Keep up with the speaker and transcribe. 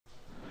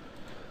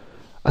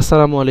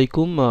আসসালামু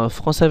আলাইকুম।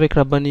 ফ্রান্সে avec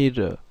রাব্বানির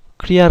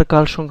ক্রিয়ার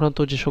কাল সংক্রান্ত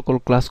যে সকল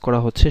ক্লাস করা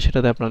হচ্ছে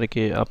সেটাতে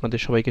আপনাদের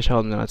সবাইকে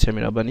স্বাগত জানাচ্ছি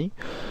আমি রাব্বানি।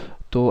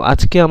 তো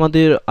আজকে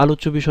আমাদের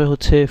আলোচ্য বিষয়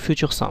হচ্ছে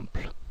future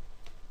sample.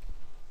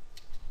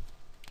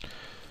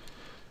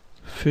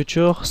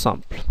 Future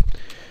sample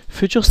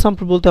future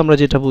sample বলতে আমরা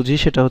যেটা বুঝি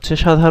সেটা হচ্ছে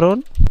সাধারণ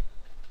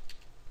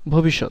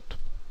ভবিষ্যৎ।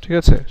 ঠিক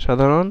আছে,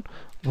 সাধারণ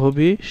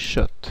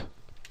ভবিষ্যৎ।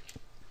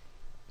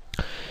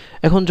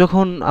 এখন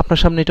যখন আপনার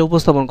সামনে এটা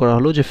উপস্থাপন করা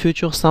হলো যে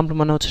ফিউচার সাম্পল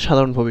মানে হচ্ছে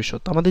সাধারণ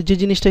ভবিষ্যৎ, আমাদের যে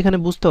জিনিসটা এখানে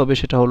বুঝতে হবে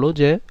সেটা হলো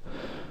যে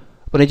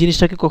মানে এই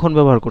জিনিসটাকে কখন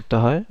ব্যবহার করতে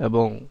হয়,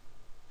 এবং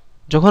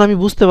যখন আমি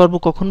বুঝতে পারবো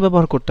কখন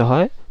ব্যবহার করতে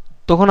হয়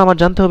তখন আমার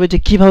জানতে হবে যে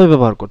কিভাবে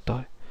ব্যবহার করতে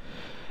হয়,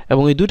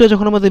 এবং এই দুইটা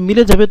যখন আমাদের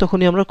মিলে যাবে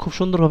তখনই আমরা খুব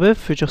সুন্দরভাবে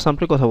ফিউচার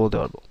সাম্পলে কথা বলতে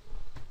পারবো।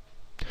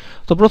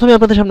 তো প্রথমে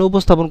আপনাদের সামনে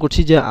উপস্থাপন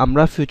করছি যে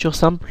আমরা ফিউচার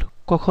সাম্পল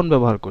কখন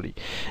ব্যবহার করি।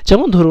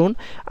 যেমন ধরুন,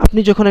 আপনি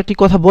যখন একটি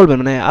কথা বলবেন,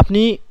 মানে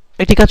আপনি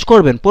একটি কাজ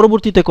করবেন,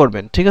 পরবর্তীতে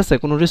করবেন, ঠিক আছে,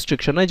 কোনো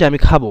রেস্ট্রিকশন নাই যে আমি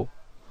খাবো।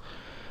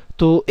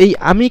 তো এই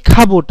আমি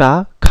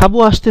খাবো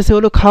আসতেছে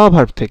হলো খাওয়া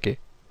ভার্ব থেকে,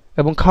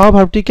 এবং খাওয়া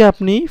ভার্বটিকে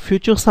আপনি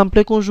ফিউচার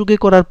সাম্পলে কনজুগে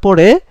করার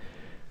পরে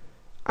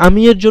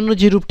আমি এর জন্য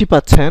যে রূপটি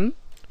পাচ্ছেন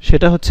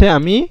সেটা হচ্ছে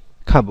আমি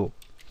খাবো,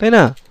 তাই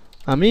না?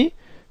 আমি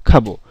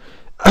খাবো।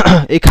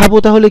 এই খাবো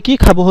তাহলে কি?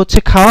 খাবো হচ্ছে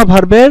খাওয়া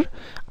ভার্বের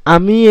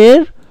আমি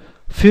এর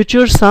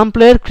ফিউচার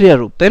সাম্পলের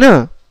ক্রিয়ারূপ, তাই না?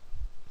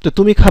 তো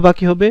তুমি খাবা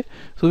কি হবে?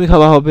 তুমি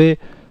খাবা হবে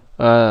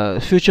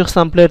ফিউচার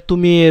সাম্পলের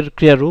তুমি এর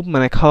ক্রিয়ারূপ,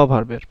 মানে খাওয়া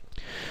ভার্বের।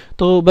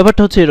 তো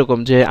ব্যাপারটা হচ্ছে এরকম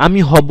যে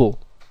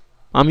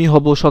আমি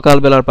হব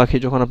সকালবেলার পাখি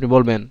যখন আপনি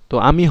বলবেন, তো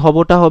আমি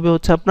হবটা হবে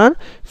হচ্ছে আপনার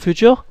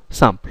ফিউচার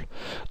সাম্পল।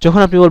 যখন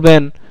আপনি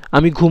বলবেন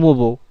আমি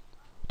ঘুমোবো,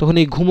 তখন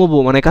এই ঘুমোবো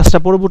মানে কাজটা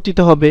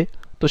পরবর্তীতে হবে,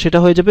 তো সেটা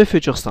হয়ে যাবে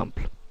ফিউচার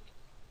সাম্পল।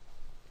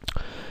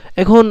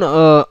 এখন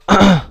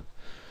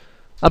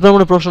আপনার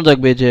মনে প্রশ্ন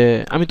জাগবে যে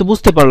আমি তো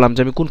বুঝতে পারলাম যে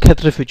আমি কোন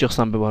ক্ষেত্রে ফিউচার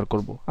সাম্পল ব্যবহার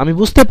করব। আমি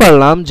বুঝতে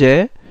পারলাম যে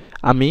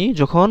আমি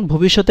যখন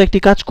ভবিষ্যতে একটি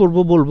কাজ করব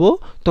বলবো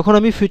তখন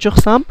আমি ফিউচার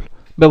সাম্পল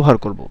ব্যবহার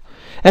করব।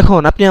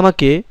 এখন আপনি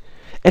আমাকে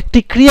একটি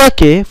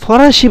ক্রিয়াকে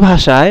ফরাসি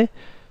ভাষায়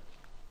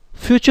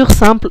ফিউচার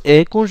সাম্পল এ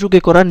কনজুগে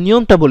করার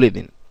নিয়মটা বলে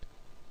দিন,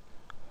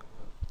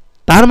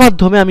 তার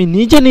মাধ্যমে আমি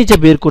নিজে নিজে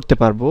বের করতে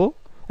পারবো।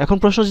 এখন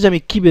প্রশ্ন হচ্ছে যে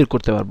আমি কি বের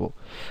করতে পারবো।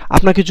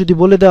 আপনাকে যদি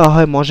বলে দেওয়া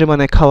হয় মজে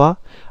মানে খাওয়া,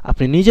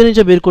 আপনি নিজে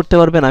নিজে বের করতে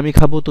পারবেন আমি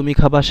খাবো, তুমি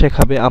খাবা, সে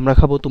খাবে, আমরা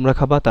খাবো, তোমরা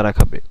খাবা, তারা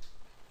খাবে।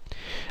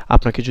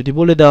 আপনাকে যদি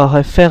বলে দেওয়া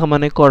হয় ফের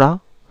মানে করা,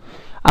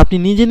 আপনি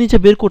নিজে নিজে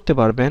বের করতে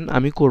পারবেন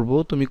আমি করব,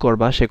 তুমি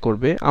করবা, সে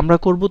করবে, আমরা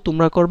করব,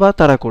 তোমরা করবা,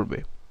 তারা করবে।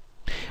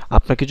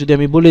 আপনাকে যদি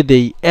আমি বলে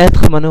দেই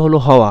être মানে হলো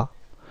হওয়া,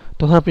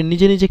 তখন আপনি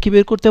নিজে নিজে কি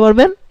বের করতে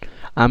পারবেন?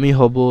 আমি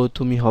হব,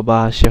 তুমি হবা,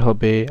 সে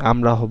হবে,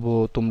 আমরা হব,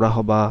 তোমরা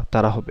হবা,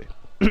 তারা হবে।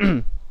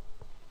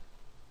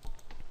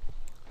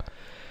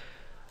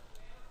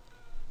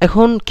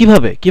 এখন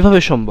কিভাবে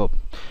সম্ভব?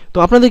 তো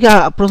আপনাদেরকে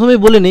প্রথমেই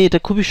বলে নেই এটা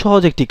খুবই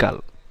সহজ একটি কাল।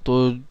 তো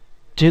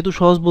যেহেতু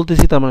সহজ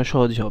বলতেছি তার মানে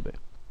সহজই হবে,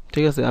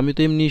 ঠিক আছে? আমি তো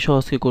এমনি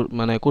সহজকে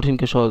মানে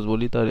কঠিনকে সহজ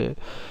বলি, তাহলে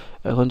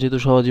এখন যেহেতু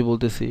সহজই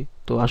বলতেছি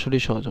তো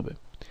আসলেই সহজ হবে।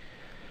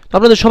 তো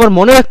আপনাদের সবার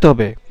মনে রাখতে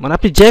হবে, মানে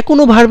আপনি যে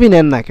কোনো ভার্বই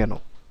নেন না কেন,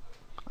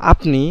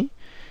 আপনি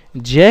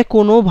যে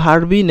কোনো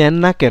ভার্বই নেন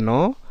না কেন,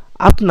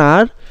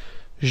 আপনার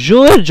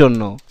এর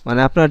জন্য, মানে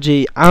আপনার যে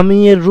আমি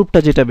এর রূপটা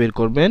যেটা বের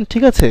করবেন,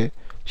 ঠিক আছে,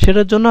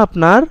 সেটার জন্য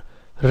আপনার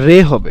রে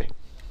হবে।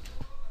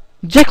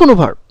 যে কোনো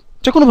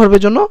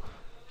ভার্বের জন্য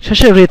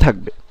শেষে রে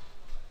থাকবে।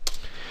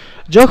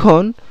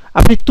 যখন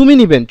আপনি তুমি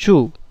নিবেন চু,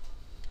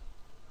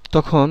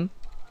 তখন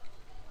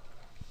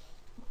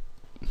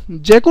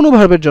যে কোনো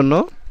ভার্বের জন্য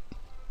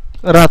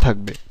রা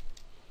থাকবে,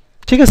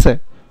 ঠিক আছে,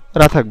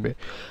 রা থাকবে।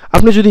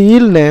 আপনি যদি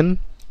ইল নেন,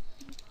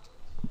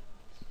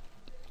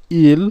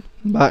 ইল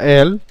বা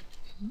এল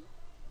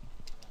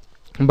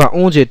বা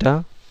ও যেটা,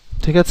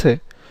 ঠিক আছে,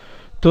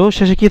 তো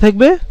শেষে কি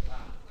থাকবে?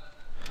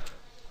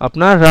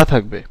 আপনার রা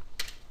থাকবে,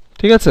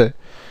 ঠিক আছে।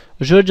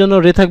 জুয়ের জন্য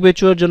রে থাকবে,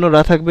 চুয়ের জন্য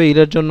রা থাকবে,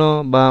 ইলের জন্য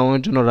বা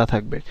ওয়ের জন্য রা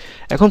থাকবে।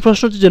 এখন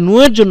প্রশ্ন হচ্ছে যে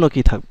নুয়ের জন্য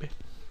কি থাকবে?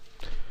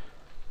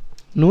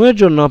 নুয়ের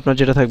জন্য আপনার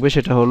যেটা থাকবে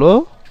সেটা হলো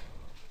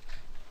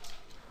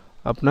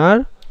আপনার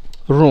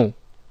রো,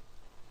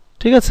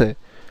 ঠিক আছে।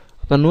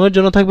 আপনার নুয়ের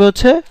জন্য থাকবে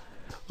হচ্ছে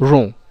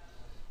রো।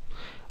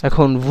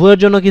 এখন ভুয়ের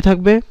জন্য কি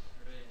থাকবে?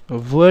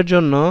 ভুয়ের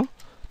জন্য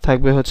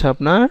থাকবে হচ্ছে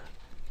আপনার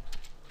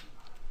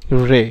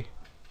রে,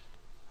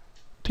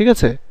 ঠিক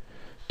আছে।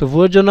 তো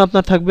ভুয়ের জন্য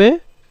আপনার থাকবে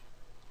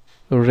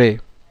রে।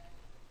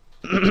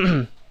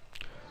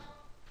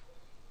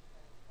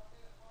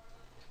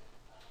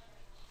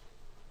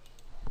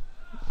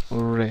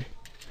 রে,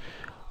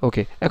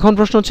 ওকে। এখন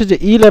প্রশ্ন হচ্ছে যে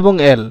ইল এবং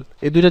এল,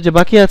 এই দুইটা যে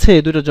বাকি আছে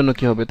এই দুইটার জন্য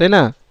কি হবে, তাই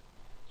না?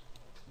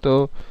 তো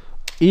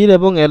ইল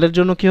এবং এল এর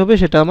জন্য কি হবে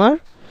সেটা আমার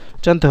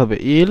জানতে হবে।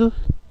 ইল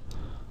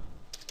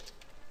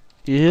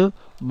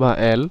বা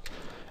এল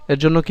এর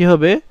জন্য কি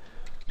হবে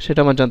সেটা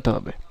আমার জানতে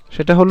হবে।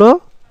 সেটা হলো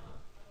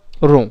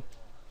রো,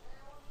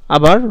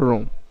 আবার রো,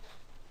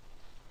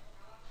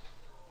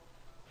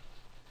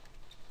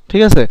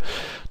 ঠিক আছে।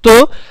 তো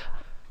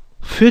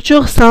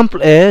ফিউচার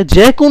সাম্পলে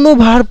যে কোনো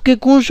ভার্বকে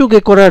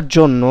কনজুগে করার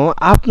জন্য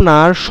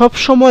আপনার সব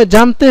সময়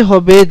জানতে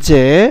হবে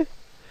যে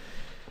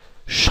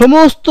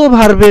সমস্ত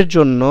ভার্বের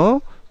জন্য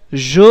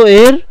জো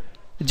এর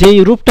যেই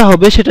রূপটা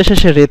হবে সেটা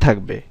শেষে রে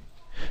থাকবে,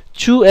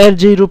 চু এর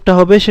যেই রূপটা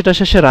হবে সেটা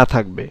শেষে রা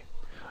থাকবে,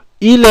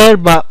 ইল এর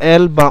বা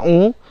এল বা ও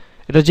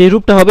এটা যেই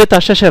রূপটা হবে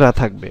তার শেষে রা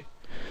থাকবে,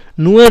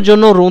 নু এর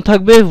জন্য রো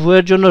থাকবে, ভু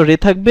এর জন্য রে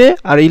থাকবে,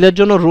 আর ইলের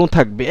জন্য রো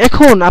থাকবে।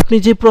 এখন আপনি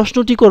যে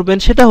প্রশ্নটি করবেন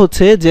সেটা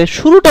হচ্ছে যে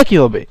শুরুটা কি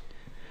হবে,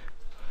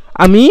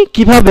 আমি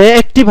কিভাবে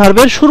একটি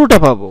ভার্বের শুরুটা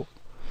পাবো,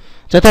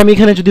 যাতে আমি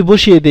এখানে যদি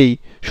বসিয়ে দেই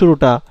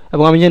শুরুটা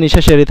এবং আমি জানি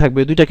শেষে রে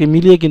থাকবে, দুইটাকে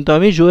মিলিয়ে কিন্তু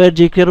আমি জো এর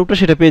যে ক্রিয়া রূপটা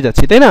সেটা পেয়ে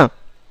যাচ্ছি, তাই না?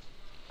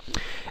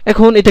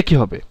 এখন এটা কি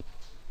হবে,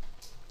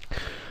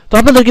 তো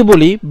আপনাদেরকে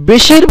বলি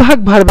বেশিরভাগ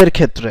ভার্বের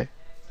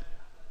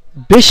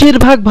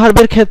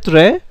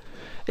ক্ষেত্রে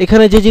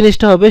এখানে যে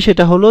জিনিসটা হবে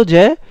সেটা হলো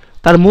যে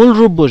তার মূল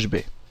রূপ বসবে,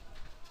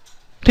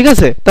 ঠিক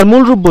আছে, তার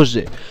মূল রূপ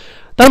বসবে।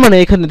 তার মানে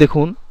এখানে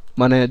দেখুন,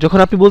 মানে যখন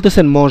আপনি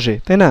বলতেছেন মজে,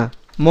 তাই না,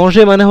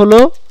 মজে মানে হলো,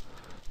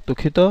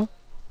 দুঃখিত,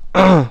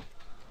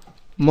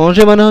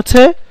 মজে মানে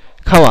হচ্ছে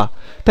খাওয়া,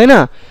 তাই না?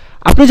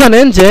 আপনি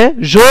জানেন যে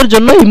জোর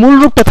জন্য এই মূল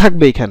রূপটা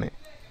থাকবে এখানে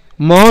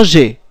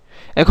মজে।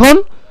 এখন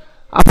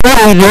আপনার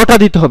এই রটা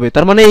দিতে হবে,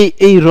 তার মানে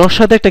এই রর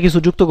সাথে একটা কিছু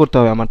যুক্ত করতে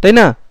হবে আমার, তাই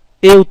না,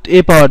 এ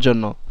পাওয়ার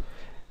জন্য।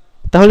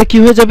 তাহলে কি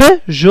হয়ে যাবে,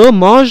 জো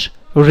মজ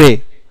রে,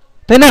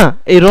 তাই না?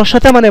 এই রর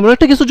সাথে মানে এমন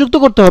একটা কিছু যুক্ত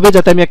করতে হবে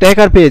যাতে আমি একটা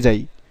একার পেয়ে যাই,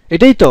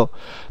 এটাই তো।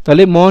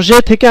 তাহলে মজে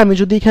থেকে আমি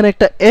যদি এখানে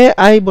একটা এ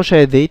আই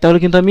বসায় দেই তাহলে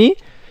কিন্তু আমি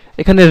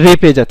এখানে রে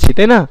পেয়ে যাচ্ছি,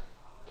 তাই না,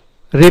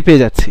 রে পেয়ে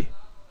যাচ্ছি।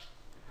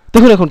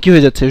 দেখুন এখন কি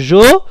হয়ে যাচ্ছে,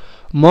 জো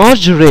মজ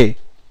রে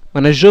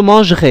মানে জো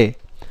মজ রে,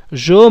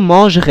 জো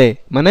মজ রে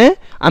মানে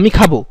আমি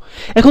খাবো।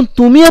 এখন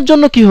তুমি এর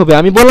জন্য কি হবে,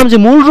 আমি বললাম যে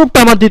মূল রূপটা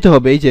আমার দিতে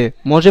হবে, এই যে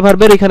মজে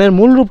ভার্বের এখানের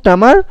মূল রূপটা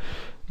আমার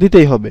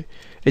দিতেই হবে।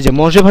 এই যে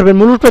মজে ভার্বের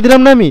মূল রূপটা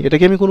দিলাম না আমি,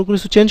 এটাকে আমি কোনো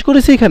কিছু চেঞ্জ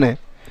করেছি এখানে,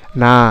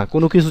 না,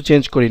 কোনো কিছু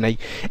চেঞ্জ করি নাই।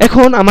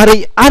 এখন আমার এই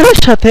আর এর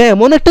সাথে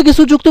এমন একটা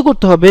কিছু যুক্ত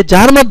করতে হবে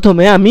যার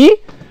মাধ্যমে আমি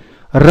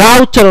রা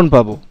উচ্চারণ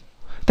পাবো,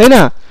 তাই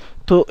না?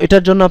 তো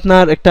এটার জন্য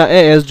আপনার একটা এ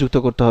এস যুক্ত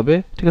করতে হবে,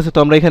 ঠিক আছে। তো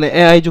আমরা এখানে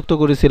এ আই যুক্ত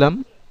করেছিলাম,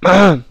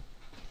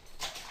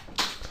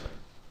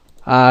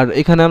 আর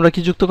এখানে আমরা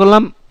কি যুক্ত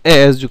করলাম, এ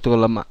এস যুক্ত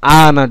করলাম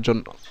আনার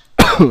জন্য,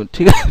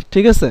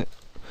 ঠিক আছে।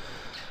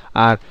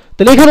 আর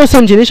তাহলে এখানেও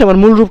সেম জিনিস, আমার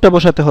মূল রূপটা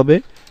বসাতে হবে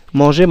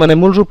মজে মানে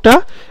মূল রূপটা,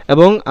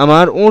 এবং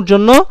আমার ওর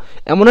জন্য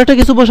এমন একটা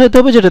কিছু বসাইতে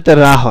হবে যেটাতে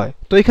রা হয়,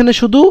 তো এখানে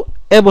শুধু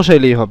এ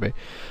বসাইলেই হবে।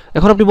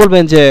 এখন আপনি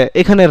বলবেন যে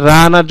এখানে রা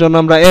আনার জন্য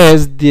আমরা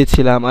এস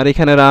দিয়েছিলাম আর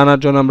এখানে রা আনার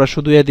জন্য আমরা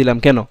শুধু এ দিলাম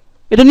কেন,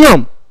 এটা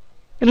নিয়ম,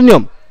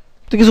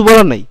 তো কিছু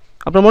বলার নাই।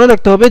 আপনার মনে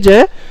রাখতে হবে যে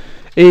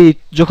এই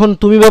যখন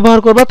তুমি ব্যবহার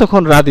করবা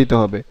তখন রা দিতে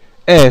হবে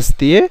এস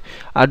দিয়ে,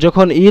 আর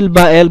যখন ইল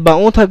বা এল বা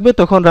ও থাকবে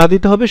তখন রা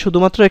দিতে হবে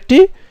শুধুমাত্র একটি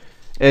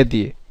এ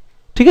দিয়ে,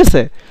 ঠিক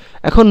আছে।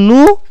 এখন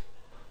নু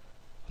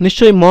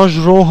নিশ্চয়ই মজ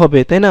রো হবে,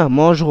 তাই না,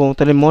 মজ রো,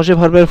 তাহলে মজে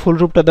ভার্বের ফুল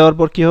রূপটা দেওয়ার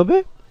পর কি হবে,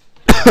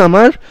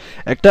 আমার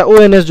একটা ও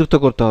এন এস যুক্ত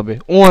করতে হবে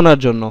ও আনার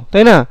জন্য,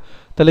 তাই না।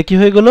 তাহলে কি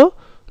হয়ে গেল,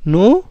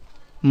 নু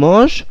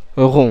মজ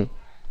রো,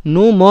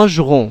 নু মজ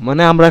রো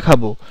মানে আমরা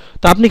খাবো।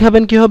 তো আপনি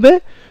খাবেন কি হবে,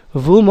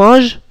 ভু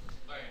মজ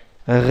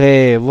রে,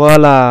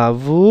 ওয়ালা,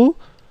 ভু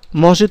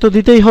মজে তো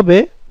দিতেই হবে,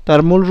 তার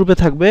মূল রূপে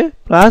থাকবে,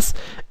 প্লাস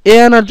এ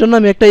আনার জন্য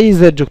আমি একটা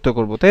ইজেড যুক্ত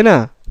করব, তাই না।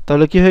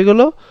 তাহলে কি হয়ে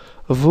গেল,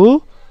 ভু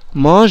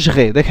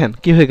মজরে, দেখেন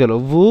কি হয়ে গেল,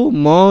 ভু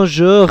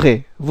মজরে,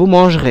 ভু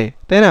মজরে,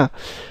 তাই না।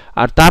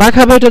 আর তারা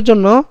খাবে এটার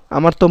জন্য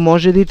আমার তো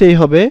মজে দিতেই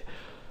হবে,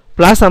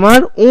 প্লাস আমার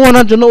ও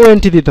আনার জন্য ও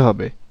এনটি দিতে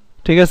হবে,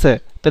 ঠিক আছে।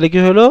 তাহলে কি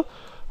হলো,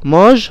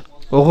 মজ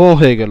রো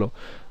হয়ে গেল।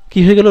 কি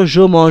হয়ে গেল,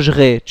 জো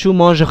মজরে, চু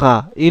মজরা,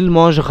 ইল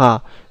মজরা,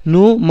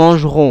 নু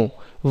মজরো,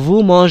 ভু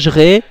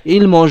মজরে,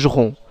 ইল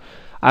মজরো।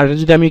 আর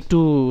যদি আমি একটু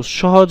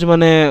সহজ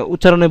মানে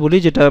উচ্চারণে বলি,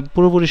 যেটা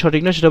পুরোপুরি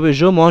সঠিক না, সেটা হবে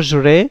জো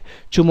মজরে,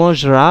 চু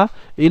মজরা,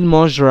 ইল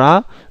মজরা,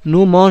 নু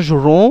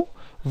মজরো,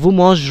 ভু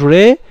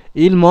মজরে,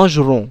 ইল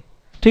মজরো,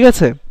 ঠিক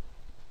আছে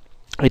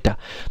এটা।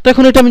 তো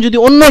এখন এটা আমি যদি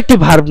অন্য একটি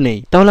ভার্ব নেই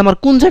তাহলে আমার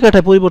কোন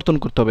জায়গাটায় পরিবর্তন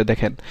করতে হবে,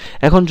 দেখেন।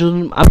 এখন যদি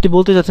আপনি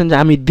বলতে চাচ্ছেন যে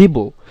আমি দিব,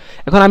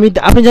 এখন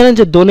আপনি জানেন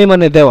যে দোনে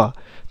মানে দেওয়া,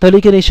 তাহলে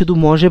এখানে শুধু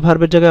মজে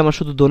ভার্বের জায়গায় আমার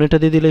শুধু দোনেটা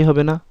দিয়ে দিলেই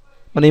হবে না,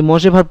 মানে এই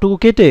মজে ভার্বটুকু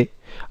কেটে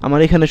আমার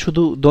এখানে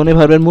শুধু দনে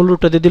ভার্বের মূল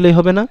রূপটা দিয়ে দিলেই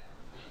হবে না।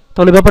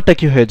 তাহলে ব্যাপারটা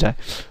কি হয়ে যায়,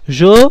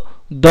 জো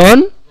দন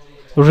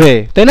রে,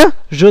 তাই না,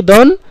 জো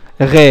দন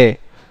রে।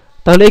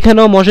 তাহলে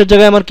এখানেও মজের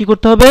জায়গায় আমার কি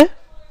করতে হবে,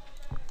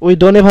 ওই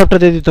দনে ভার্বটা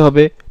দিয়ে দিতে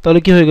হবে। তাহলে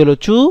কি হয়ে গেল,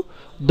 চু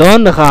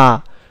দন গা,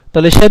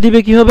 তাহলে সে দিবে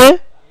কি হবে,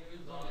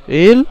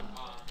 ইল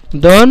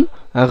দন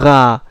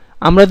গা।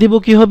 আমরা দিব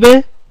কি হবে,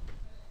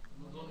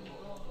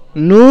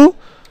 নু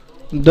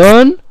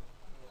দন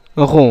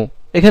গো।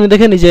 এখানে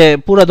দেখেন এই যে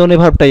পুরা দনে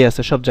ভার্বটাই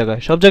আছে সব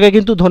জায়গায়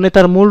কিন্তু ধনে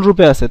তার মূল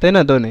রূপে আছে, তাই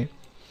না। দনে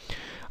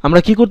আমরা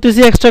কি করতেছি,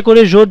 এক্সট্রা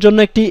করে জোর জন্য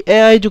একটি এ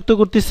আই যুক্ত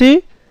করতেছি,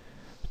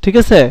 ঠিক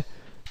আছে।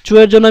 চু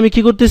এর জন্য আমি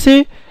কি করতেছি,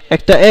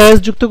 একটা এস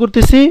যুক্ত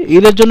করতেছি,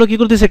 ইলের জন্য কি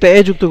করতেছি, একটা এ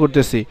যুক্ত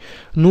করতেছি,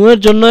 নু এর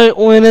জন্য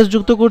ও এন এস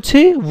যুক্ত করছি,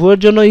 ভু এর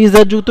জন্য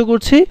ইজার যুক্ত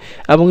করছি,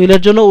 এবং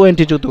ইলের জন্য ও এন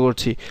টি যুক্ত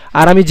করছি।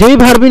 আর আমি যেই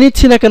ভার্বই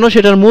নিচ্ছি না কেন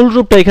সেটার মূল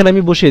রূপটা এখানে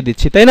আমি বসিয়ে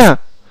দিচ্ছি, তাই না।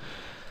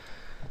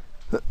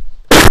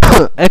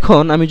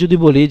 এখন আমি যদি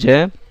বলি যে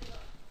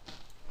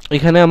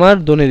এখানে আমার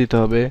দনে দিতে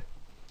হবে,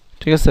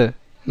 ঠিক আছে,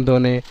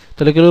 দনে,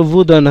 তাহলে কি হলো, ভু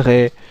দন রে,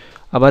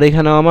 আবার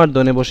এখানেও আমার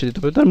দনে বসে দিতে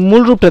হবে, তার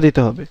মূল রূপটা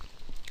দিতে হবে।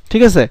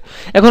 ঠিক আছে,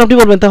 এখন আপনি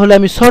বলবেন তাহলে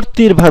আমি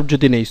সর্তির ভার্ব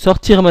যদি নেই,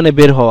 সরচির মানে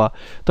বের হওয়া,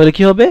 তাহলে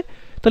কি হবে?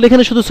 তাহলে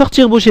এখানে শুধু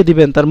সরচির বসিয়ে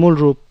দিবেন তার মূল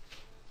রূপ।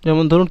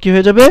 যেমন ধরুন কি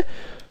হয়ে যাবে,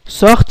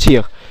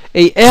 সরচির।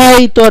 এই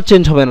এআই তো আর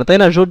চেঞ্জ হবে না, তাই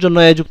না? জোর জন্য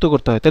এ যুক্ত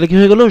করতে হয়, তাহলে কি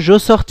হয়ে গেল, জো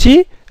সরচি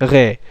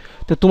রে।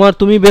 তো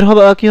তুমি বের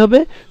হবে কি হবে,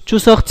 চু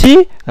সরচি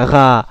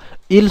রা,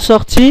 ইল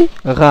সরচি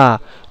রা,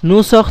 নু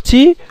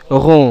সরচি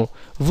রো,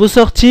 ভু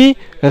সরচি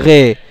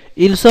রে,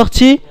 ইল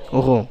সরচি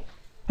রো।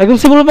 একদম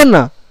সিম্পল ব্যাপার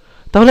না?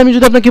 তাহলে আমি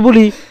যদি আপনাকে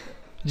বলি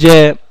যে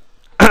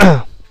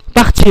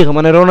partir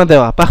মানে রওনা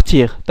দেওয়া,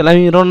 partir, তাহলে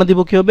আমি রওনা দিব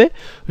কি হবে,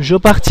 je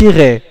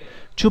partirai,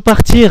 tu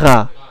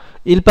partiras,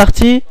 il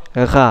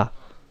partira,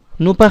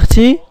 nous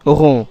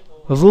partirons,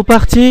 vous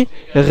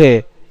partirez,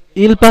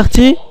 ils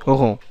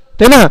partiront,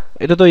 তাই না?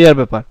 এটা তো ইয়ার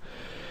ব্যাপার।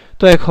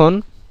 তো এখন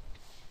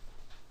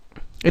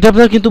এটা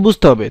আপনার কিন্তু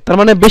বুঝতে হবে, তার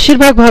মানে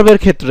বেশিরভাগ ভার্বের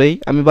ক্ষেত্রেই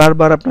আমি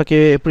বারবার আপনাকে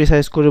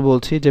প্রিসাইজ করে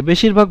বলছি যে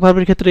বেশিরভাগ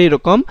ভার্বের ক্ষেত্রে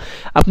এরকম,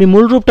 আপনি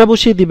মূল রূপটা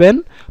বসিয়ে দিবেন,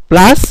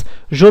 প্লাস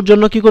জোর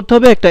জন্য কি করতে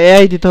হবে, একটা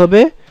এআই দিতে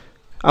হবে,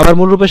 আবার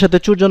মূল রূপের সাথে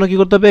চুর জন্য কি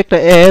করতে হবে, একটা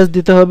এস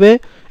দিতে হবে,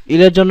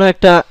 ইলের জন্য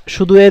একটা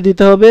শুধু এ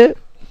দিতে হবে।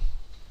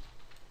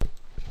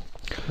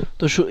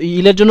 তো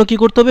ইলের জন্য কি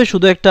করতে হবে,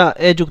 শুধু একটা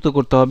এ যুক্ত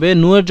করতে হবে,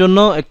 নু এর জন্য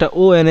একটা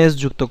ও এন এস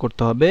যুক্ত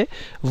করতে হবে,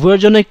 ভু এর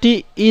জন্য একটি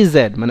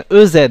ইজেড মানে ও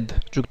জেড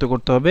যুক্ত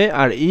করতে হবে,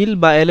 আর ইল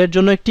বা এল এর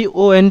জন্য একটি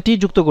ও এন টি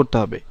যুক্ত করতে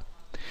হবে।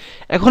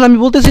 এখন আমি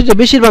বলতেছি যে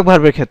বেশিরভাগ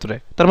ভার্বের ক্ষেত্রে,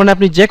 তার মানে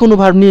আপনি যে কোনো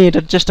ভার্ব নিয়ে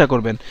এটার চেষ্টা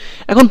করবেন।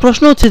 এখন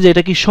প্রশ্ন হচ্ছে যে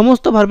এটা কি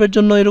সমস্ত ভার্বের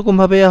জন্য এরকম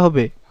ভাবে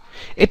হবে?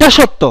 এটা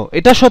সত্য,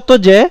 এটা সত্য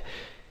যে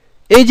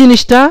এই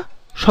জিনিসটা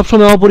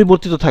সবসময়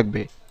অপরিবর্তিত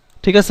থাকবে।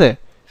 ঠিক আছে,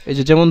 এই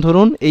যে যেমন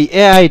ধরুন এই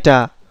এআইটা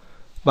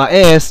বা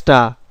এএসটা,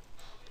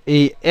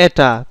 এই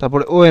এটা,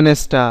 তারপরে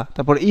ওএনএসটা,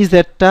 তারপর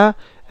ইজেডটা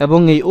এবং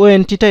এই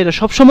ওএনটিটা, এটা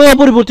সবসময়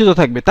অপরিবর্তিত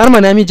থাকবে। তার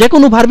মানে আমি যে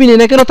কোনো ভার্বই নিই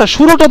না কেন তার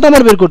শুরুটা তো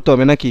আমার বের করতে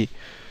হবে নাকি?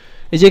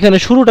 এই যে এখানে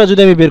শুরুটা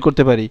যদি আমি বের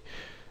করতে পারি,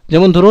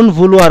 যেমন ধরুন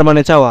ভুলোয়ার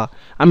মানে চাওয়া,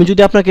 আমি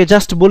যদি আপনাকে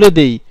জাস্ট বলে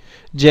দেই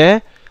যে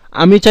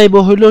আমি চাইবো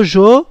হইল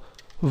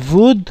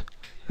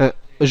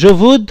je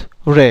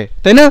voudrais,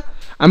 তাই না?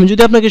 আমি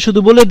যদি আপনাকে শুধু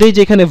বলে দেই যে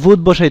এখানে ভূত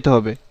বসাইতে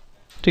হবে,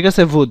 ঠিক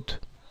আছে, ভূত,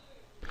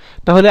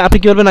 তাহলে আপনি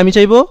কি বলবেন, আমি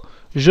চাইবো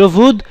je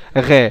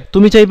voudrais,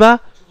 তুমি চাইবা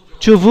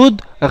tu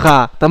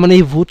voudras, তার মানে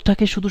এই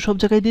ভূতটাকে শুধু সব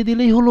জায়গায় দিয়ে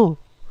দিলেই হলো,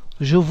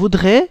 je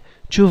voudrais,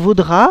 tu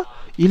voudras,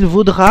 il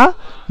voudra,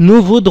 nous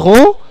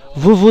voudrons,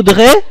 vous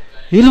voudrez,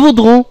 ils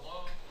voudront।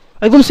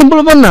 একদম সিম্পল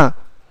ব্যাপার না?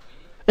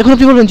 এখন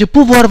আপনি বলবেন যে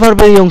pouvoir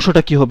ভার্বের এই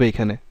অংশটা কি হবে,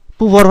 এখানে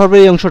pouvoir ভার্বের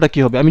এই অংশটা কি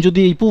হবে? আমি যদি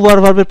এই pouvoir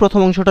ভার্বের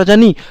প্রথম অংশটা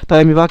জানি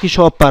তাহলে আমি বাকি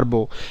সব পারবো।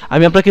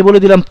 আমি আপনাকে বলে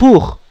দিলাম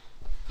pour,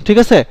 ঠিক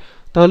আছে,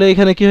 তাহলে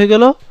এখানে কি হয়ে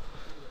গেল,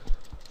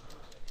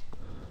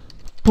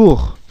 pour,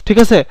 ঠিক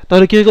আছে,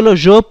 তাহলে কি হয়ে গেল,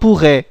 je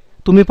pourrais,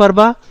 তুমি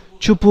পারবা,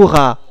 tu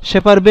pourras, সে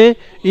পারবে,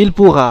 il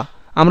pourra,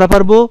 আমরা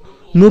পারবো,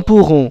 nous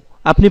pourrons,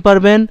 আপনি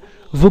পারবেন,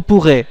 vous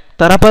pourrez,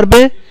 তারা পারবে,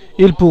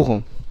 ils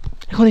pourront।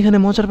 এখন এখানে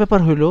মজার ব্যাপার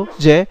হইল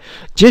যে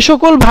যে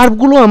সকল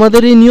ভার্বগুলো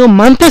আমাদের এই নিয়ম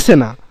মানতেছে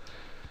না,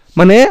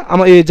 মানে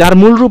যার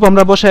মূল রূপ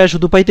আমরা বসায়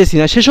শুধু পাইতেছি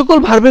না, সে সকল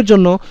ভার্বের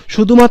জন্য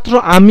শুধুমাত্র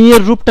আমি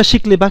এর রূপটা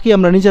শিখলে বাকি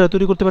আমরা নিজেরা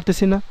তৈরি করতে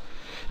পারতেছি না।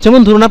 যেমন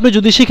ধরুন আপনি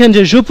যদি শিখেন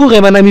যে je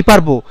pourrais মানে আমি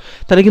পারবো,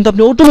 তাহলে কিন্তু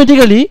আপনি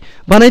অটোমেটিক্যালি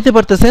বানাইতে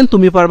পারতেছেন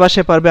তুমি পারবা,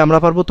 সে পারবে, আমরা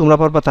পারবো, তোমরা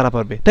পারবা, তারা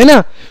পারবে, তাই না?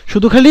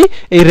 শুধু খালি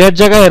এই রের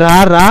জায়গায় রা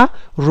রা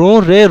রো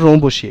রে রো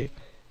বসিয়ে।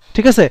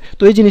 ঠিক আছে,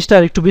 তো এই জিনিসটা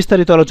আর একটু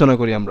বিস্তারিত আলোচনা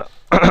করি আমরা,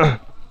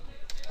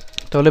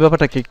 তাহলে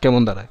ব্যাপারটা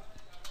কেমন দাঁড়ায়।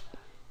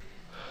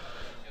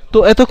 তো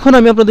এতক্ষণ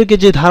আমি আপনাদেরকে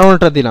যে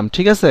ধারণাটা দিলাম,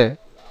 ঠিক আছে,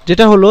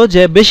 যেটা হলো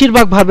যে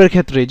বেশিরভাগ ভার্বের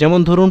ক্ষেত্রেই, যেমন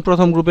ধরুন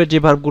প্রথম গ্রুপের যে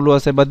ভার্বগুলো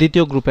আছে বা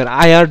দ্বিতীয় গ্রুপের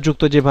আয়ার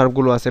যুক্ত যে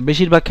ভার্বগুলো আছে,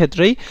 বেশিরভাগ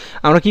ক্ষেত্রেই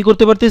আমরা কি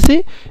করতে পারতেছি,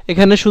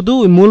 এখানে শুধু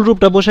ওই মূল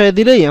রূপটা বসায়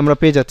দিলেই আমরা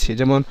পেয়ে যাচ্ছি।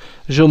 যেমন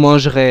je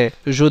mangerai,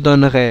 je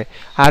donnerai,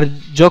 আর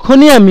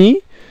যখনই আমি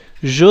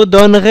je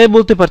donnerai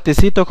বলতে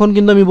পারতেছি তখন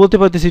কিন্তু আমি বলতে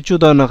পারতেছি tu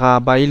donneras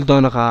বা il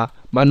donnera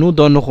বা nous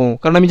donnerons,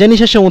 কারণ আমি জানি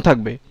শেষে ও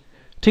থাকবে।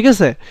 ঠিক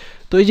আছে,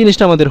 তো এই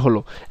জিনিসটা আমাদের হলো।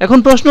 এখন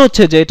প্রশ্ন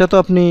হচ্ছে যে এটা তো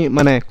আপনি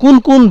মানে কোন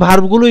কোন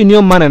ভার্বগুলো এই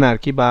নিয়ম মানে না আর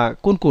কি, বা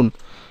কোন কোন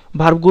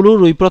ভার্বগুলোর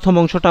ওই প্রথম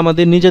অংশটা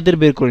আমাদের নিজেদের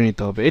বের করে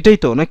নিতে হবে, এটাই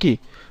তো নাকি?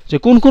 যে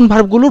কোন কোন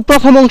ভার্বগুলোর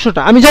প্রথম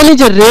অংশটা আমি জানি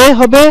যে রে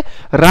হবে,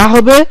 রা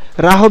হবে,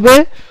 রা হবে,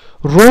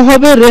 রো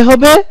হবে, রে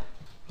হবে,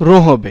 রো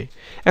হবে।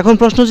 এখন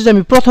প্রশ্ন হচ্ছে যে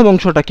আমি প্রথম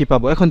অংশটা কি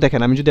পাবো? এখন দেখেন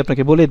আমি যদি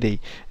আপনাকে বলে দেই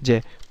যে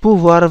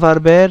pouvoir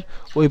ভার্বের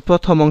ওই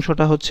প্রথম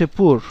অংশটা হচ্ছে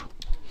pour,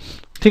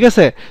 ঠিক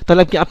আছে,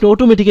 তাহলে আপনি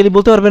অটোমেটিক্যালি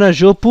বলতে পারবেন না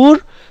je pour,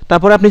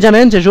 তারপরে আপনি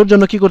জানেন যে জোর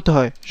জন্য কি করতে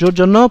হয়, জোর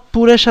জন্য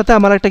পুরের সাথে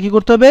আমার একটা কি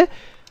করতে হবে,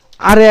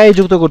 আর এ আই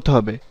যুক্ত করতে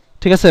হবে,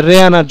 ঠিক আছে, রে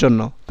আনার জন্য,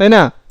 তাই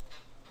না?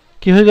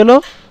 কি হয়ে গেল,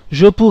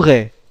 je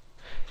pourrais।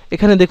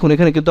 এখানে দেখুন,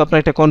 এখানে কিন্তু আপনার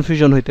একটা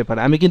কনফিউশন হইতে পারে।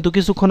 আমি কিন্তু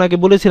কিছুক্ষণ আগে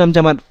বলেছিলাম যে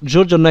আমার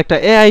জোর জন্য একটা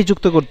এ আই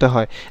যুক্ত করতে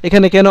হয়,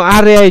 এখানে কেন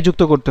আর এ আই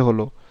যুক্ত করতে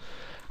হলো?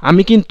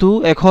 আমি কিন্তু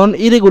এখন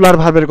ইরেগুলার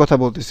ভার্বের কথা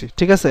বলতেছি,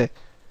 ঠিক আছে,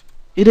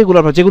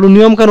 ইরেগুলার ভার্ব যেগুলো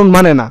নিয়ম কানুন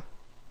মানে না,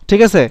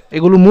 ঠিক আছে,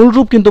 এগুলো মূল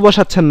রূপ কিন্তু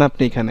বসাচ্ছেন না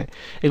আপনি এখানে,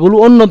 এগুলো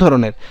অন্য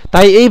ধরনের।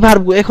 তাই এই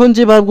ভার্ব, এখন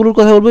যে ভার্বগুলোর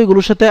কথা বলবো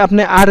এগুলোর সাথে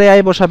আপনি আর এ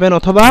আই বসাবেন,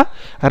 অথবা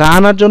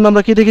রানার জন্য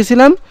আমরা কি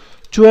দেখেছিলাম,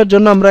 চুয়ের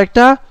জন্য আমরা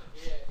একটা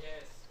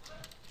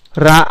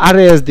রা আর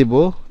এস দিব,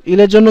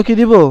 ইলের জন্য কি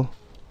দিব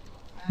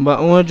বা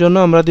ও এর জন্য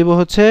আমরা দিব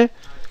হচ্ছে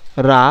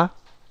রা,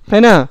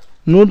 তাই না?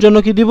 নুর জন্য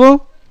কি দিব?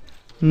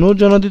 নুর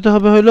জন্য দিতে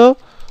হবে হলো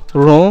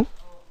রো,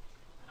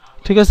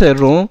 ঠিক আছে,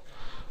 রো।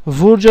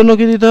 ভুর জন্য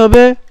কি দিতে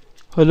হবে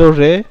হলো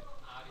রে,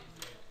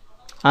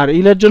 আর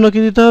ইলের জন্য কি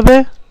দিতে হবে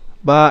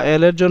বা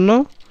এল এর জন্য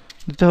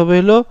দিতে হবে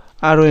হলো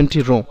আর ও এন টি,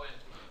 রো।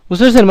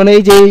 বুঝতে পারছেন? মানে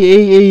এই যে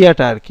এই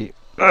ইয়াটা আর কি।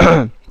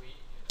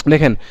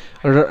 দেখেন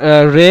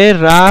রে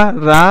রা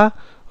রা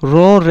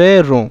রো রে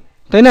রো,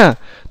 তাই না?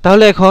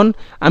 তাহলে এখন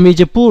আমি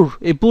যে পুর,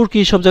 এই পুর কি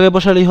সব জায়গায়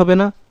বসালেই হবে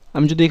না?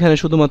 আমি যদি এখানে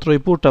শুধুমাত্র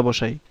এই পুরটা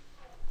বসাই,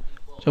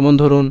 যেমন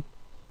ধরুন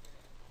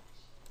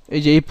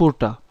এই যে এই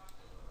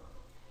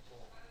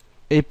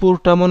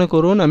পুরটা মনে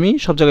করুন আমি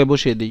সব জায়গায়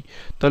বসিয়ে দিই,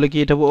 তাহলে কি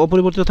এটা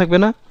অপরিবর্তিত থাকবে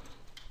না?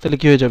 তাহলে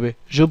কি হয়ে যাবে?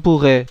 je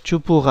pourrais, tu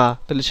pourras,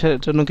 তাহলে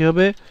সেটার জন্য কি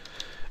হবে?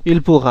 il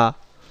pourra।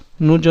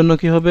 নুর জন্য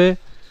কি হবে?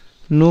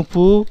 nous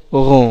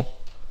pourrons,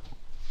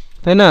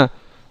 তাই না?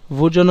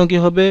 ভুর জন্য কি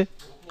হবে?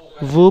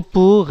 vous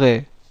pourrez।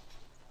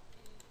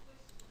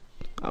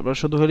 আমরা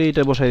শুধু হলে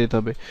এটা বসাই দিতে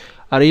হবে।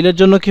 আর ইলের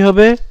জন্য কি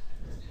হবে?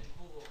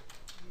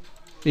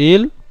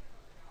 ils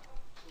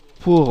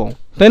pourront,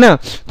 তাই না?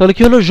 তাহলে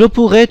কি হলো? je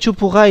pourrais, tu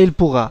pourras, il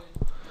pourra,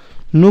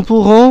 nous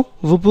pourrons,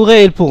 vous pourrez,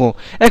 ils pourront।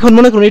 এখন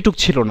মনে করুন এইটুক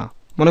ছিল না,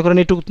 মনে করেন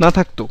এইটুক না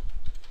থাকতো,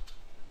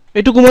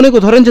 এইটুকু মনে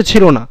করে ধরেন যে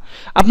ছিল না,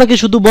 আপনাকে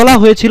শুধু বলা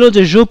হয়েছিল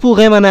যে je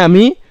pourrais মানে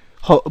আমি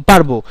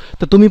পারবো,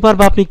 তো তুমি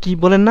পারবা, আপনি কি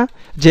বলেন না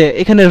যে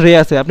এখানে রে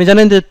আছে, আপনি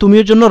জানেন যে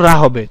তুমির জন্য রা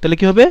হবে, তাহলে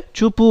কি হবে?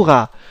 tu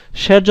pourras।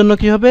 শের জন্য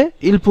কি হবে?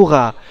 il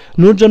pourra।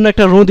 নুর জন্য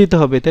একটা রো দিতে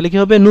হবে, তাহলে কি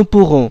হবে? nous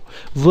pourrons।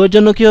 ভুর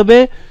জন্য কি হবে?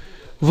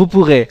 vous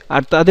pourrez।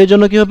 আর তাদের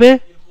জন্য কি হবে?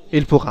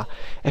 il pourra।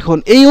 এখন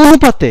এই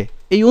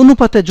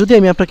অনুপাতে যদি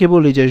আমি আপনাকে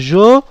বলি যে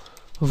je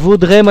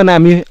voudrais মানে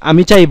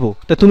আমি চাইবো,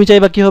 তা তুমি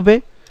চাইবা কি হবে?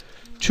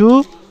 tu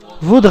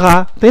voudras,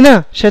 তাই না?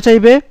 সে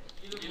চাইবে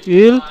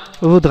il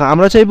voudra,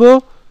 আমরা চাইবো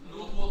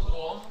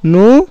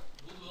nous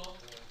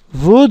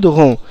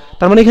voudrons।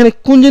 তার মানে এখানে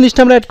কোন জিনিসটা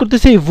আমরা অ্যাড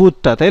করতেছি? এই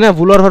ভুডটা, তাই না?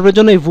 ভুলার ভার্বের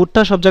জন্য এই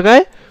ভুডটা সব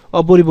জায়গায়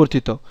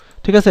অপরিবর্তিত,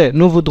 ঠিক আছে?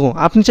 nous voudrons,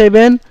 আপনি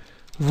চাইবেন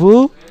vous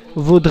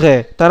voudrez,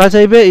 তারা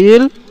চাইবে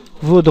ils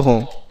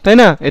voudront, তাই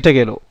না? এটা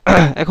গেল।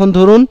 এখন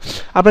ধরুন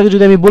আপনাকে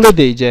যদি আমি বলে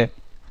দেই যে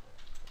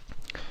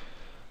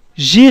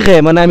j'irai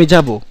মানে আমি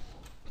যাব,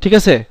 ঠিক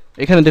আছে?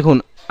 এখানে দেখুন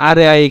আর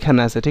আই এখানে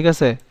আছে, ঠিক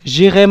আছে?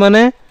 j'irai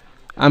মানে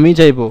আমি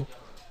যাইব।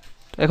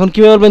 এখন কি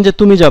বলবেন যে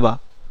তুমি যাবা?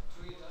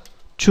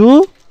 tu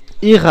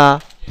iras,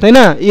 তাই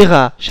না?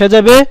 ira, সে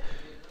যাবে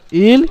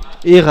il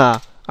ira,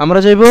 আমরা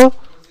যাইব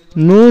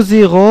nous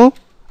irons,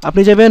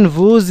 আপনি যাবেন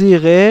vous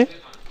irez,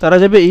 তারা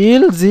যাবে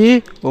ils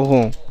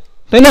iront,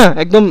 তাই না?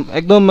 একদম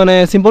একদম মানে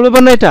সিম্পল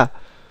ব্যাপার না এটা?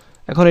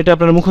 এখন এটা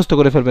আপনারা মুখস্থ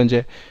করে ফেলবেন, যে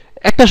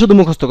একটা শুধু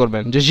মুখস্থ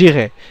করবেন যে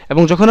j'irai,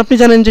 এবং যখন আপনি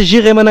জানেন যে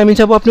j'irai মানে আমি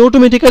যাব, আপনি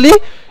অটোমেটিক্যালি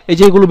এই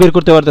যে এগুলো বের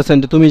করতে পারতেছেন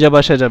যে তুমি যাবা,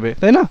 সে যাবে,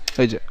 তাই না?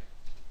 এই যে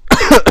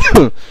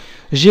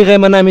j'irai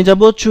মানে আমি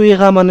যাব, tu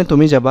iras মানে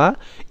তুমি যাবা,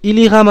 il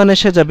ira মানে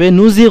সে যাবে,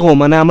 nous irons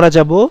মানে আমরা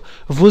যাব,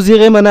 vous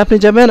irez মানে আপনি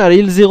যাবেন, আর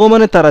ils iront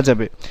মানে তারা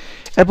যাবে।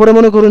 এরপরে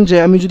মনে করুন যে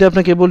আমি যদি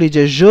আপনাকে বলি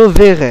যে je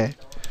verrai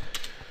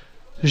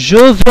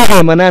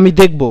মানে আমি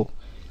দেখব,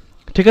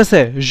 ঠিক আছে?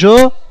 je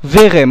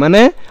verrai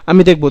মানে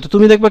আমি দেখব, তো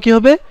তুমি দেখবা কি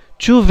হবে?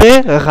 tu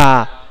verras,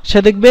 সে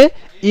দেখবে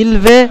il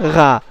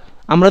verra,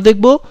 আমরা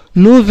দেখব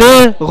nous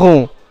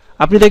verrons,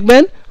 আপনি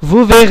দেখবেন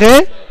vous verrez,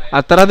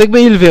 আর তারা দেখবে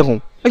ils verront।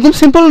 একদম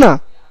সিম্পল না?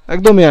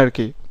 একদমই আর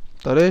কি।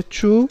 তাহলে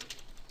tu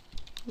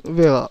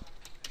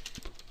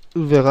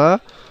verras,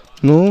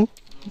 nous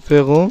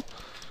verrons,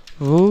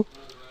 vous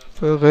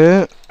verrez,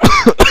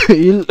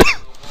 ils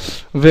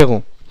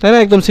verront, তাই না?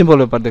 একদম সিম্পল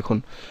ব্যাপার। দেখুন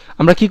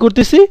আমরা কি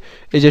করতেছি,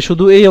 এই যে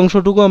শুধু এই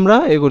অংশটুকু আমরা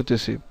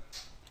করতেছি।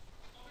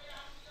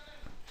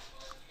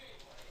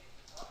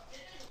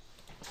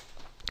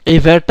 এই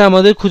ভ্যাটটা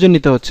আমাদের খুঁজে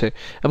নিতে হচ্ছে,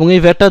 এবং এই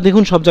ভ্যাটটা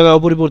দেখুন সব জায়গায়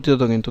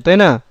অপরিবর্তিত কিন্তু, তাই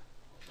না?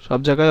 সব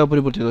জায়গায়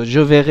অপরিবর্তিত।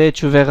 je verrai,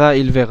 tu verras,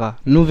 il verra,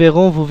 nous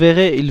verrons, vous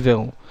verrez, ils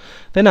verront,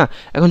 তাই না?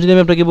 এখন যদি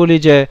আমি আপনাকে বলি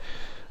যে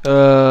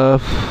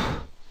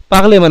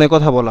পাগলে মানে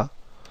কথা বলা,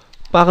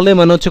 পাগলে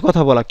মানে হচ্ছে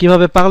কথা বলা,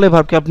 কিভাবে পাগলে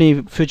ভার্বকে আপনি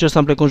ফিউচার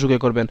সামপ্লে কনজুগেট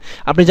করবেন?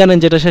 আপনি জানেন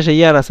যেটা শেষে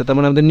ইয়ার আছে, তার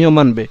মানে আমাদের নিয়ম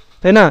মানবে,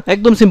 তাই না?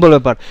 একদম সিম্পল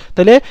ব্যাপার।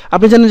 তাহলে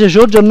আপনি জানেন যে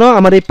জোর জন্য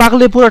আমার এই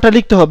পাগলে পুরাটা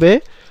লিখতে হবে,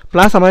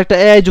 প্লাস আমার একটা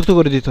এআই যুক্ত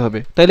করে দিতে হবে,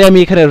 তাইলে আমি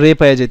এখানে রে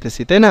পেয়ে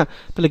যেতেছি, তাই না?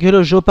 তাহলে কি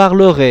হলো? je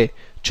parlerai,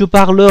 tu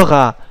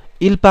parleras,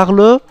 il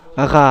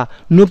parlera,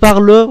 nous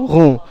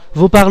parlerons,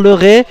 vous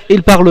parlerez,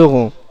 ils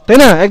parleront, তাই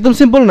না? একদম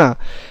সিম্পল না?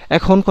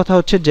 এখন কথা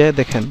হচ্ছে যে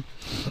দেখেন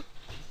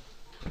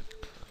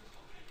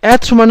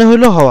être মানে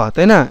হলো হওয়া,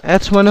 তাই না?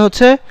 être মানে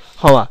হচ্ছে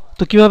হওয়া,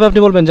 তো কিভাবে আপনি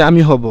বলবেন যে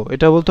আমি হব?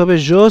 এটা বলতে হবে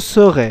je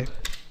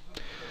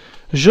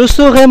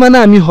serai মানে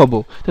আমি হব,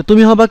 তো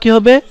তুমি হবা কি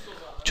হবে?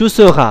 tu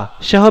seras,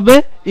 সে হবে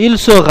il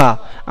sera,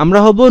 আমরা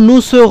হব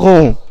nous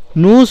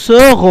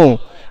serons,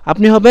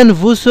 আপনি হবেন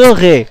vous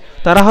serez,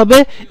 তারা হবে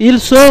ils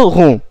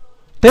seront,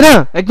 তাই না?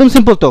 একদম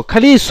সিম্পল। তো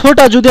খালি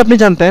সোটা যদি আপনি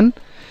জানতেন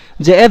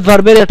যে এড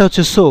ভার্বের এটা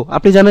হচ্ছে সো,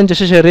 আপনি জানেন যে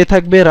শেষে রে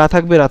থাকবে, রা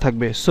থাকবে, রা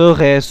থাকবে,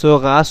 serait,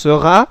 sera,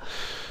 sera,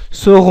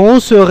 seront,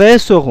 serait,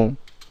 seront,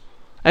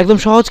 একদম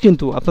সহজ,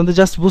 কিন্তু আপনাদের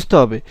জাস্ট বুঝতে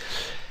হবে।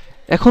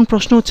 এখন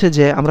প্রশ্ন হচ্ছে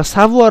যে আমরা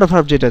সাভোয়ার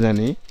ভার্ব যেটা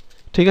জানি,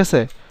 ঠিক আছে,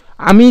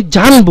 আমি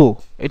জানবো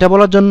এটা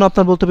বলার জন্য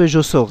আপনার বলতে হবে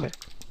je saurai।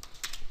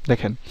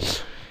 দেখেন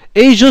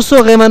এই je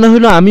saurai মানে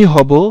হলো আমি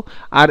হব,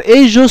 আর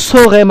এই je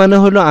saurai মানে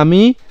হলো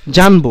আমি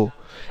জানবো।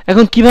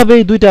 এখন কিভাবে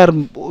এই দুইটার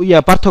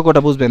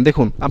পার্থক্যটা বুঝবেন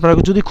দেখুন, আপনারা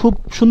যদি খুব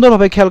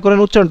সুন্দরভাবে খেয়াল করেন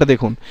উচ্চারণটা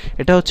দেখুন,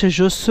 এটা হচ্ছে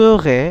je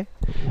saurai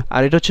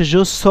আর এটা হচ্ছে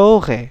je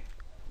saurai,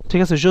 ঠিক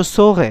আছে, je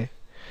saurai।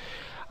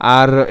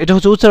 আর এটা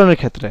হচ্ছে উচ্চারণের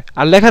ক্ষেত্রে।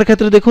 আর লেখার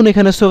ক্ষেত্রে দেখুন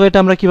এখানে saurai টা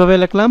আমরা কিভাবে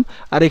লিখলাম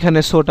আর এখানে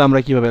so টা আমরা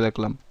কিভাবে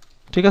লিখলাম,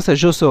 ঠিক আছে,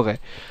 je saurai।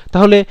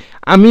 তাহলে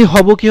আমি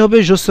হব কি হবে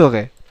je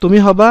saurai, তুমি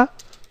হবা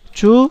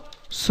tu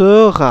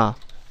seras,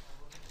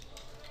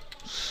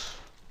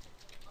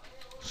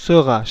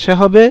 sera, সে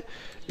হবে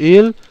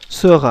il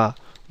sera,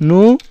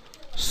 nous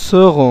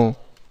serons,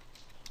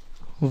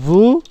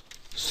 vous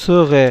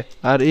serez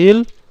আর il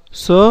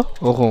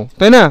seront,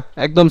 তাই না?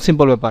 একদম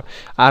সিম্পল ব্যাপার।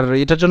 আর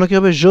এটার জন্য কি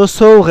হবে je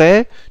saurai,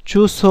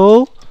 tu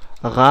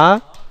sauras,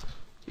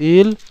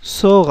 il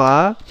saura,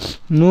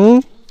 nous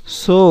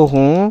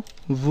saurons,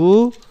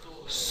 vous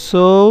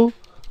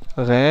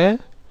saurez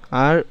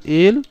আর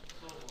il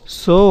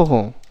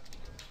sauront,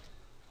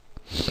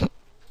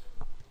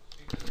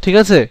 ঠিক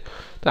আছে।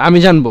 তো আমি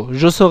জানবো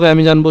je saurai,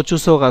 আমি জানবো tu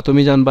sauras,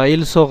 তুমি জানবা,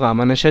 il saura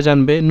মানে সে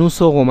জানবে, nous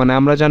saurons মানে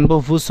আমরা জানবো,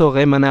 vous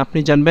saurez মানে আপনি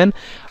জানবেন,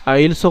 আর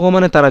il sauront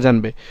মানে তারা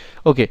জানবে।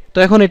 ওকে, তো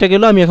এখন এটা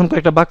গেল, আমি এখন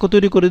কয়েকটা বাক্য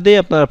তৈরি করে দিই,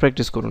 আপনারা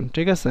প্র্যাকটিস করুন,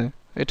 ঠিক আছে।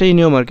 এটাই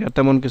নিয়ম আর কি, আর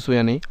তেমন কিছু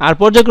নেই। আর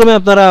পর্যায়ক্রমে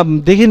আপনারা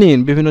দেখে নিন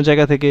বিভিন্ন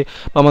জায়গা থেকে,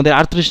 আমাদের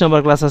 38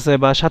 নাম্বার ক্লাস আছে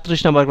বা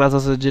 37 নাম্বার ক্লাস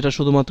আছে যেটা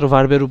শুধুমাত্র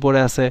ভার্বের উপরে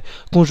আছে,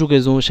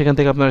 Conjugaison, সেখান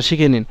থেকে আপনারা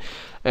শিখে নিন।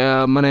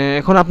 মানে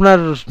এখন আপনার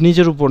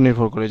নিজের উপর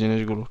নির্ভর করে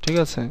জিনিসগুলো, ঠিক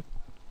আছে।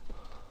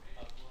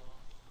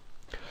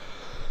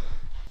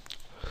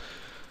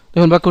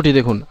 দেখুন বাক্যটি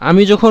দেখুন,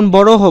 আমি যখন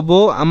বড় হব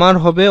আমার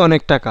হবে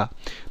অনেক টাকা।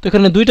 তো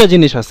এখানে দুইটা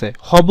জিনিস আছে,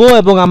 হব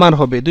এবং আমার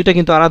হবে, দুইটা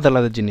কিন্তু আলাদা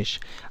আলাদা জিনিস।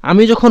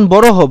 আমি যখন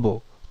বড় হব,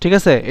 ঠিক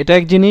আছে, এটা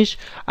এক জিনিস,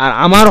 আর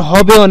আমার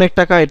হবে অনেক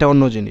টাকা এটা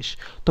অন্য জিনিস।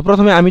 তো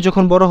প্রথমে আমি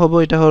যখন বড় হব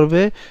এটা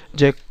হবে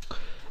যে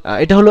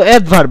এটা হলো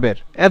অ্যাডভার্বের,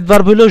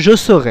 অ্যাডভার্ব হলো je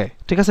serai,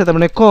 ঠিক আছে। তার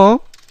মানে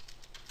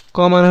ক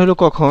মানে হলো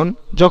কখন,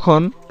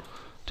 যখন,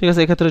 ঠিক আছে,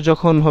 এক্ষেত্রে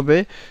যখন হবে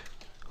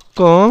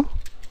quand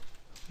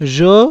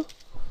je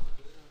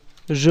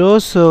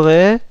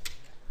serai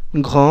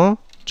grand,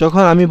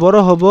 যখন আমি বড়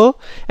হব।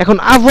 এখন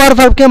avoir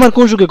ভার্বকে আমার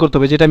কনজুগে করতে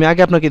হবে, যেটা আমি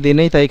আগে আপনাকে দিই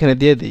নাই তাই এখানে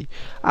দিয়ে দিই।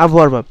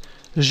 avoir ভার্ব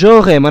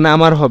j'aurai মানে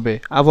আমার হবে,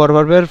 avoir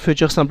ভার্বের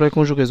ফিউচার সিম্পল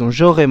কনজুগেশন,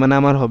 j'aurai মানে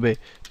আমার হবে,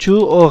 tu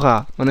auras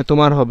মানে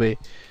তোমার হবে,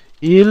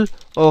 il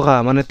aura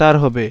মানে তার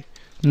হবে,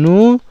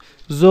 nous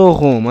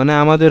aurons মানে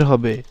আমাদের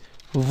হবে,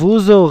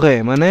 vous aurez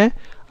মানে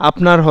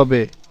আপনার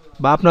হবে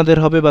বা আপনাদের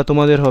হবে বা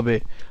তোমাদের হবে,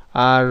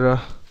 আর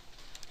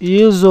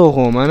ils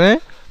auront মানে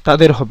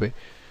তাদের হবে।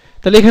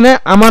 তাহলে এখানে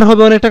আমার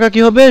হবে অনেক টাকা, কি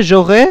হবে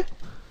j'aurai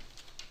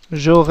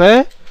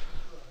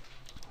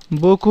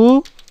beaucoup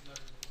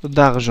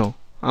d'argent,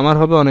 আমার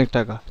হবে অনেক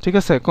টাকা, ঠিক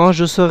আছে। quand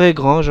je serai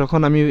grand যখন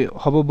আমি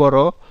হব বড়,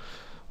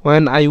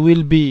 when I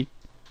will be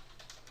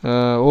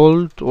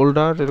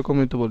older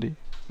এরকমই তো বলি,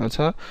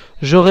 আচ্ছা,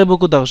 j'aurai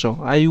beaucoup d'argent,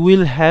 I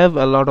will have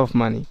a lot of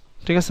money,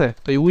 ঠিক আছে।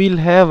 তো will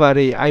have R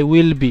I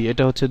will be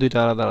এটা হচ্ছে দুইটা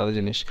আলাদা আলাদা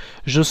জিনিস।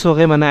 je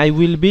serai মানে I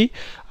will be,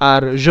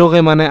 R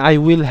j'aurai মানে I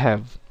will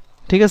have,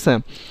 ঠিক আছে।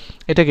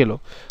 এটা গেল।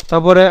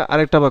 তারপরে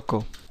আরেকটা বাক্য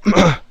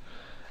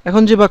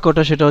এখন যে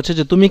বাক্যটা সেটা হচ্ছে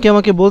যে তুমি কি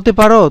আমাকে বলতে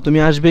পারো তুমি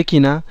আসবে কি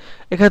না।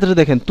 এক্ষেত্রে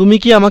দেখেন তুমি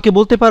কি আমাকে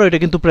বলতে পারো, এটা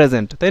কিন্তু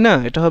প্রেজেন্ট, তাই না।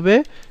 এটা হবে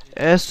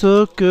est-ce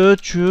que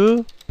tu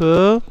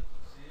peux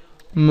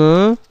me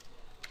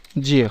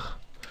dire,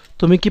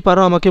 তুমি কি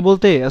পারো আমাকে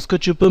বলতে, est-ce que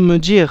tu peux me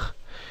dire।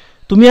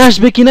 তুমি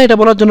আসবে কি না এটা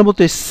বলার জন্য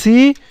বলতে si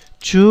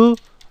tu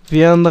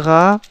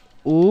viendras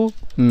ou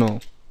non,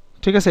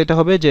 ঠিক আছে। এটা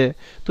হবে যে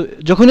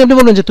যখনই আপনি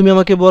বলবেন যে তুমি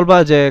আমাকে বলবা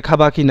যে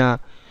খাবা কি না,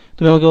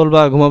 তুমি আমাকে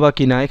বলবা ঘুমাবা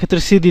কি না, এক্ষেত্রে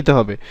সি দিতে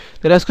হবে।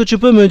 তাহলে est-ce que tu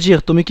peux me dire,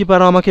 তুমি কি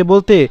পারো আমাকে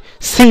বলতে,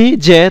 si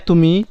যে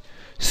তুমি,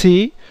 si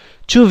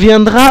tu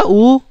viendras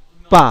ou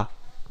pas,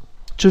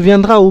 tu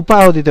viendras ou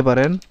pas দিতে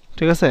পারেন,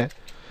 ঠিক আছে।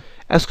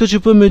 est-ce que tu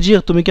peux me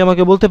dire, তুমি কি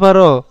আমাকে বলতে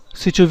পারো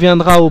si tu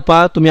viendras ou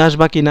pas, তুমি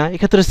আসবা কি না,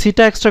 এক্ষেত্রে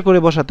সিটা এক্সট্রা করে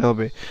বসাতে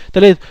হবে।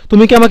 তাহলে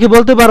তুমি কি আমাকে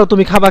বলতে পারো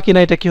তুমি খাবা কি না,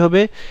 এটা কি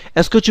হবে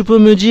est-ce que tu peux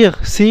me dire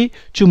si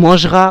tu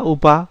mangeras ou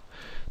pas,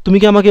 তুমি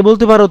কি আমাকে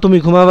বলতে পারো তুমি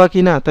ঘুমাবা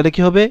কি না, তাহলে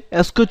কি হবে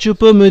est-ce que tu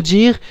peux me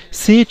dire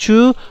si tu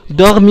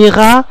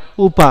dormiras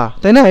ou pas,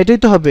 তাই না, এটাই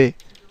তো হবে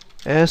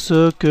est-ce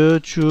que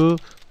tu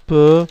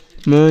peux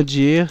me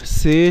dire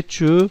si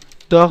tu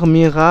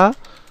dormiras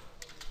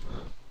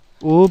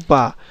ou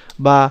pas,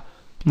 বা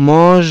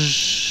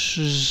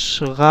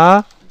mangeras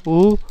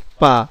ou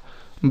pas,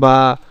 বা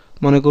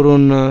মনে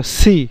করুন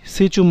si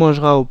tu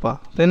mangeras ou pas,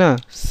 তাই না,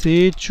 si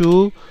tu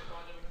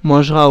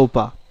mangeras ou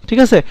pas, ঠিক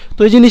আছে। তো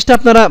এই জিনিসটা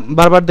আপনারা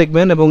বারবার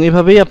দেখবেন এবং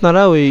এভাবেই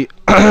আপনারা ওই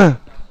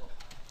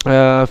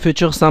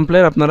ফিউচার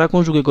স্যাম্পলের আপনারা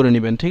কনজুগে করে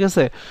নেবেন, ঠিক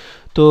আছে।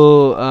 তো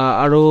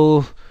আরও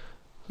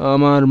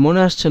আমার মনে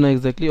আসছে না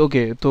এক্স্যাক্টলি।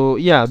 ওকে, তো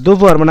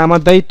devoir মানে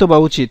আমার দায়িত্ব বা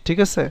উচিত, ঠিক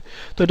আছে।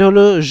 তো এটা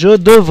হলো je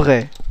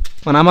devrais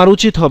মানে আমার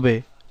উচিত হবে,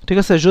 ঠিক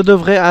আছে। je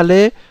devrais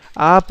aller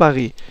à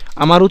Paris,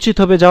 আমার উচিত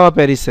হবে যাওয়া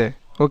প্যারিসে,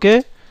 ওকে।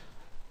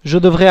 je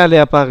devrais aller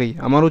à Paris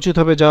আমার উচিত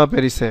হবে যাওয়া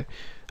প্যারিসে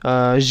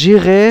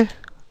j'irai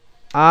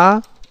à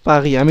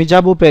Paris আমি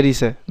যাব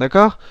প্যারিসে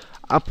d'accord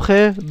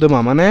après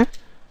demain মানে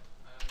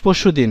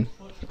পরশুদিন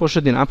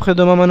পরশুদিন après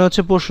demain মানে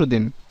হচ্ছে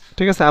পরশুদিন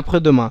ঠিক আছে après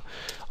demain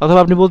অথবা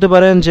আপনি বলতে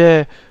পারেন যে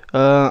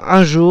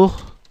un jour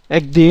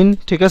একদিন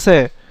ঠিক আছে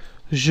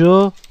je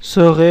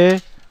serai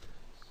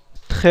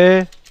très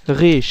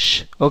riche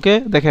ওকে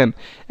দেখেন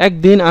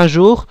একদিন un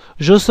jour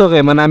je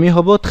serai মানে আমি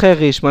হব très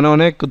riche মানে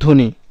অনেক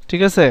ধনী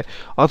ঠিক আছে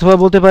অথবা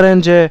বলতে পারেন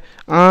যে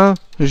un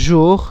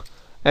jour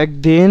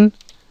একদিন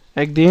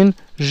একদিন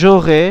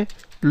j'aurai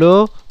le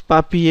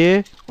papier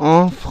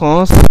en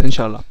France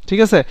ইনশাআল্লাহ ঠিক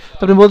আছে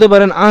তো আপনি বলতে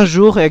পারেন un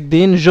jour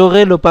একদিন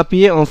j'aurai le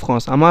papier en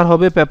France আমার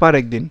হবে পেপার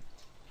একদিন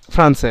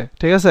ফ্রান্সে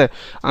ঠিক আছে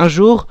un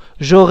jour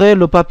j'aurai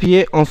le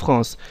papier en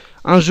France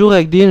un jour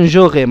একদিন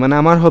j'aurai মানে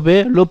আমার হবে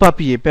le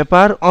papier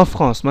paper en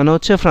France মানে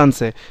হচ্ছে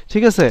ফ্রান্সে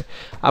ঠিক আছে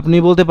আপনি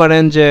বলতে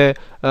পারেন যে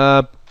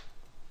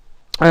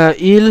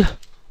il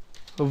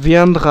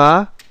viendra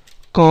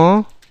quand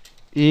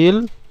il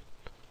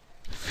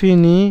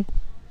finit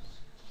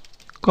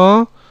quand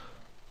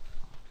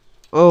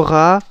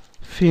aura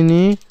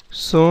fini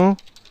son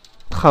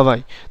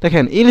travail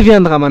দেখেন il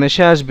viendra মানে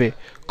সে আসবে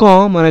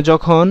quand মানে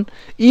যখন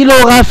il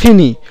aura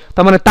fini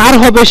তার মানে তার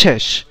হবে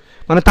শেষ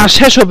মানে তার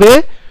শেষ হবে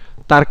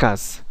তার কাজ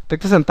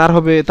দেখতেছেন তার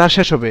হবে তার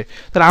শেষ হবে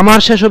তাহলে আমার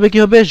শেষ হবে কি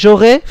হবে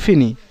j'aurai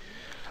fini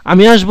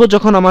আমি আসব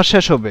যখন আমার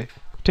শেষ হবে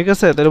ঠিক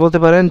আছে তাহলে বলতে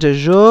পারেন যে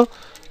je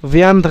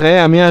viendrai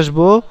আমি আসব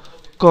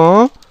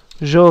quand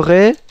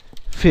j'aurai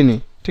fini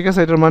ঠিক আছে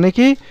এটার মানে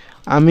কি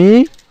আমি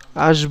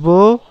আসব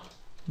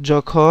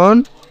যখন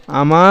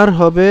আমার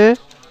হবে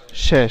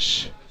শেষ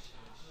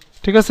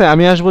ঠিক আছে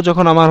আমি আসব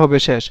যখন আমার হবে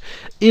শেষ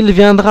il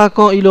viendra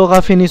quand il aura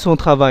fini son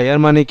travail এর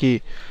মানে কি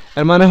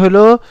এর মানে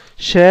হলো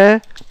সে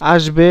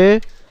আসবে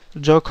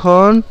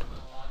যখন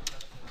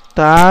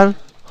তার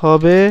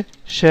হবে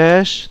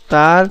শেষ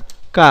তার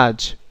কাজ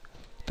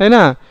তাই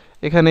না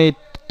এখানে এই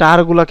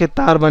তারগুলোকে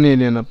তার বানিয়ে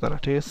নেন আপনারা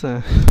ঠিক আছে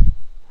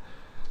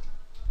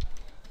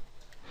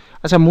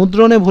আচ্ছা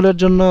মুদ্রণে ভুলের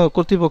জন্য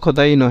কর্তৃপক্ষ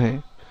দায়ী নহে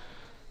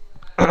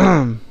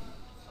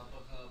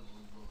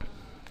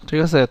ঠিক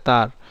আছে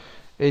তার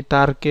এই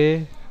তারকে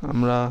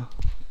আমরা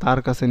তার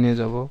কাছে নিয়ে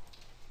যাব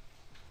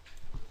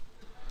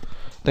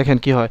দেখেন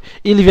কি হয়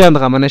il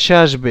viendra মানে সে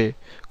আসবে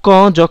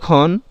quand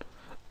যখন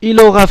il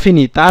aura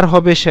fini তার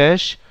হবে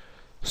শেষ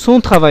son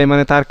travail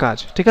মানে তার কাজ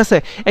ঠিক আছে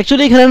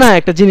অ্যাকচুয়ালি এখানে না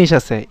একটা জিনিস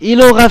আছে il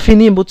aura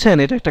fini বুঝছেন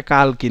এটা একটা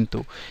কাল কিন্তু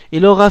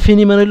il aura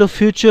fini মানে হলো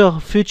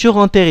futur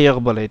antérieur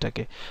বলে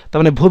এটাকে তার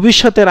মানে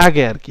ভবিষ্যতের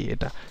আগে আর কি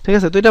এটা ঠিক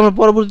আছে তো এটা আমরা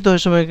পরবর্তীতে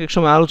এক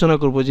সময় আলোচনা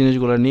করব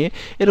জিনিসগুলো নিয়ে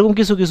এরকম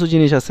কিছু কিছু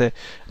জিনিস আছে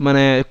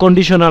মানে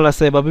কন্ডিশনাল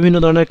আছে বা বিভিন্ন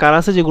ধরনের কাল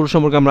আছে যেগুলো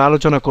সম্পর্কে আমরা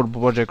আলোচনা করব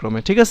পর্যায়ক্রমে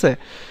ঠিক আছে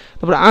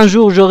তারপর un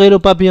jour j'aurai le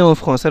papier en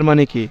France এর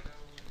মানে কি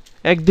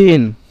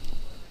একদিন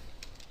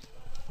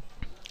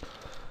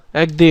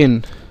একদিন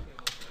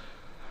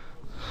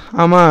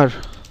আমার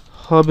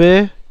হবে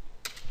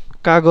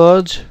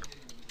কাগজ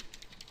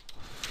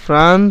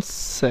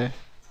ফ্রান্সে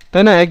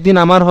তাই না একদিন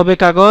আমার হবে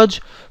কাগজ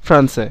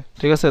ফ্রান্সে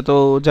ঠিক আছে তো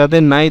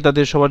যাদের নাই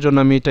তাদের সবার জন্য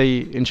আমি এটাই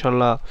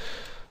ইনশাআল্লাহ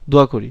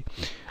দোয়া করি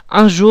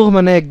un jour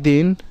মানে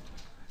একদিন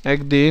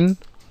একদিন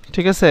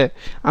ঠিক আছে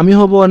আমি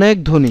হব অনেক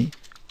ধনী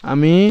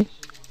আমি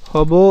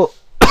হব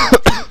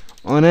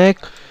অনেক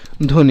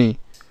ধনী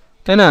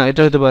তাই না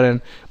এটা হতে পারেন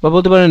বা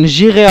বলতে পারেন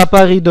j'irai à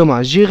Paris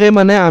demain j'irai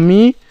মানে আমি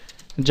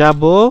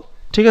যাব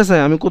ঠিক আছে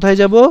আমি কোথায়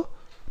যাব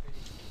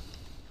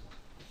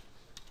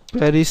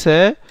প্যারিসে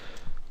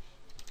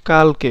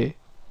কালকে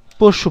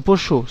পরশু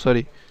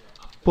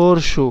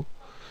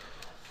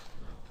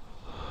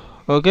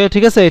ওকে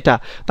ঠিক আছে এটা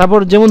তারপর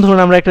যেমন ধরুন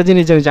আমরা একটা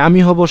জিনিস জানি যে আমি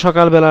হব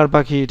সকালবেলার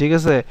পাখি ঠিক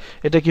আছে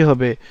এটা কি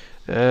হবে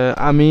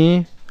আমি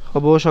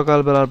হব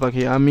সকালবেলার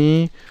পাখি আমি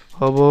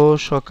হব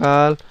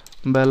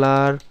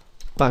সকালবেলার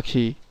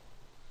পাখি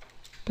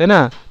তাই না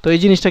তো এই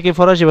জিনিসটাকে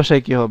ফরাসি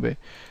ভাষায় কি হবে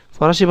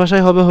ফরাসি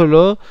ভাষায় হবে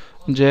হলো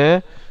যে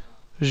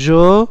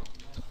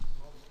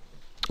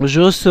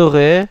je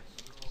serai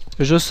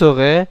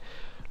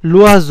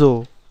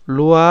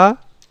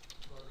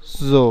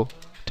l'oiseau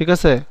ঠিক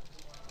আছে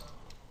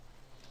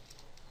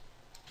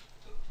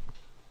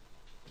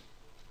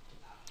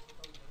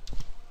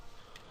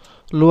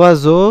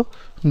l'oiseau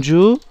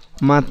du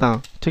matin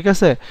ঠিক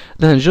আছে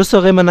দেখেন je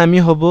serai মানে আমি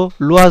হব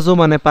l'oiseau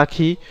মানে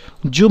পাখি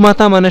du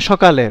matin মানে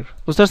সকালের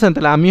বুঝতে পারছেন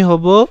তাহলে আমি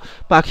হব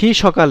পাখি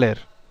সকালের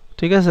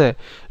ঠিক আছে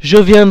je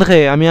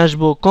viendrai আমি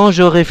আসব quand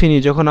j'aurai fini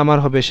যখন আমার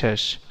হবে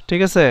শেষ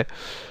ঠিক আছে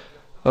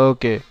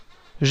ওকে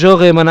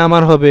j'aurai মানে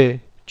আমার হবে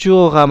tu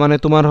auras মানে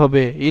তোমার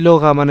হবে il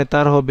aura মানে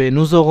তার হবে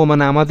nous aurons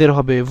মানে আমাদের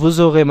হবে vous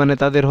aurez মানে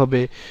তাদের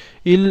হবে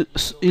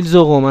ils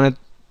auront মানে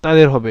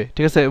তাদের হবে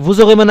ঠিক আছে vous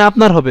aurez মানে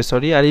আপনার হবে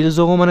সরি আর ils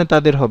auront মানে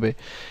তাদের হবে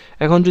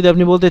এখন যদি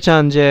আপনি বলতে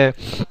চান যে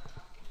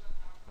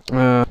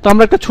তো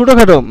আমরা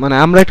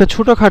একটা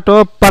ছোটখাটো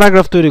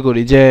প্যারাগ্রাফ তৈরি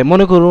করি যে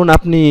মনে করুন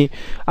আপনি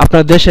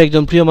আপনার দেশে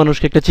একজন প্রিয়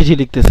মানুষকে একটা চিঠি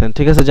লিখতেছেন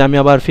ঠিক আছে যে আমি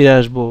আবার ফিরে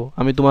আসব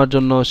আমি তোমার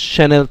জন্য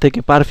শ্যানেল থেকে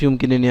পারফিউম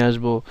কিনে নিয়ে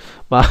আসব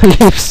বা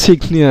লিপস্টিক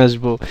নিয়ে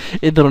আসব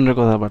এই ধরনের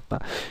কথাবার্তা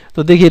তো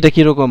দেখি এটা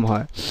কিরকম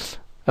হয়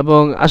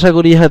এবং আশা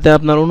করি ইহাতে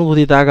আপনার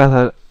অনুভূতিতে আঘাত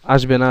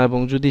আসবে না, এবং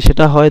যদি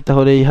সেটা হয়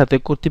তাহলে ইহাতে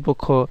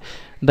কর্তৃপক্ষ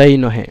দায়ী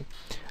নহে।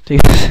 ঠিক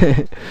আছে?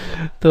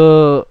 তো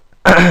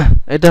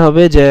এটা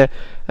হবে যে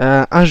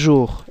un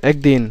jour,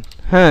 একদিন।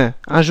 হ্যাঁ,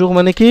 un jour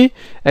মানে কি?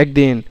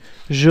 একদিন।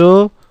 je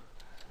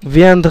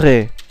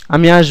viendrai,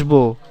 আমি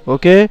আসবো,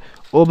 ওকে,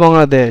 ও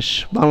বাংলাদেশ,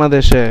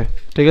 বাংলাদেশে।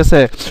 ঠিক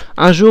আছে?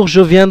 un jour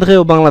je viendrai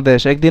au Bangladesh,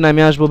 একদিন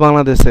আমি আসবো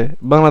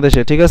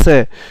বাংলাদেশে। ঠিক আছে?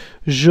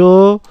 je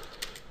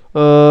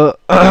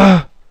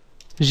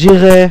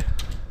j'irai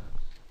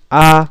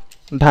à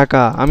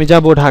ঢাকা, আমি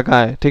যাব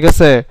ঢাকায়। ঠিক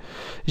আছে?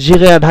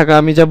 j'irai à ঢাকা,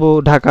 আমি যাব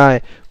ঢাকায়।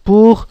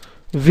 pour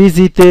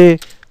visiter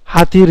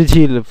হাতির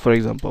ঝিল, ফর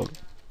এক্সাম্পল।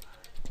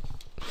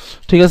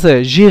 ঠিক আছে?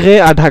 j'irai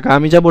à ঢাকা,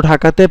 আমি যাব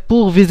ঢাকাতে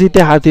pour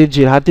visiter হাতির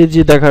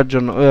ঝিল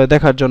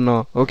দেখার জন্য।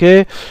 ওকে?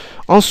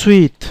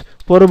 ensuite,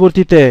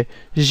 পরবর্তীতে,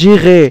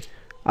 j'irai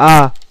à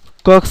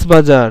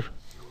কক্সবাজার।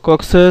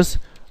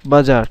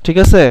 ঠিক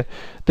আছে?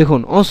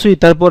 দেখুন, ensuite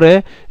তারপরে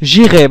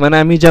j'irai মানে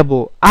আমি যাব,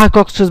 à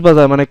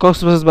কক্সবাজার মানে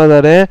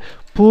কক্সবাজারে,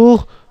 pour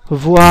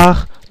voir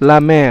la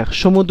mer,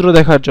 সমুদ্র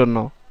দেখার জন্য।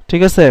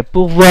 ঠিক আছে?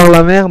 pour voir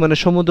la mer মানে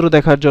সমুদ্র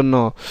দেখার জন্য।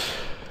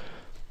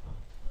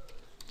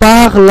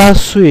 par la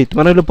suite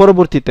মানে হলো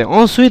পরবর্তীতে।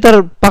 ensuite আর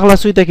par la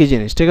suite একই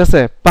জিনিস। ঠিক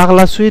আছে? par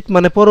la suite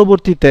মানে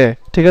পরবর্তীতে।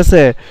 ঠিক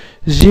আছে?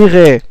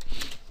 j'irai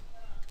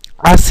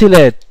à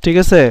Sylhet। ঠিক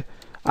আছে?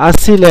 à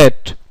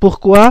Sylhet,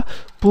 pourquoi?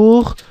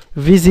 pour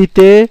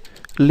visiter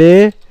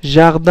les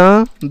jardins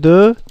de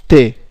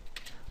thé।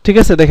 ঠিক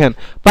আছে? দেখেন,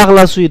 par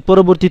la suite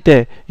পরবর্তীতে,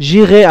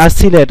 j'irai à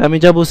Sylhet আমি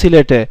যাব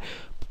সিলেটে,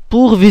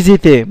 pour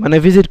visiter মানে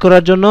ভিজিট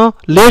করার জন্য,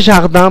 les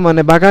jardins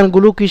মানে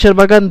বাগানগুলো, কিসের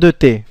বাগান? de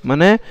thé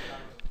মানে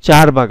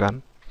চার বাগান।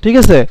 ঠিক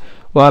আছে?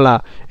 ওয়ালা।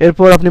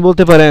 এরপর আপনি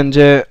বলতে পারেন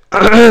যে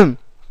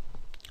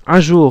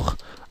un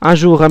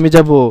jour আমি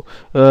যাব,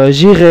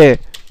 j'irai।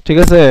 ঠিক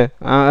আছে?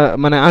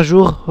 মানে un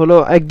jour হলো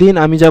একদিন,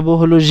 আমি যাব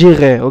হলো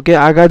j'irai। ওকে?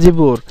 à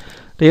গাজীপুর।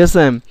 ঠিক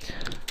আছে?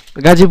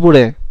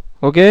 গাজীপুরে।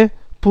 ওকে?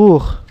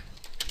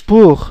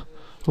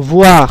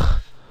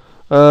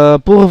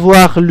 pour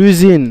voir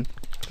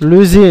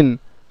l'usine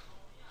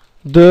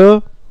de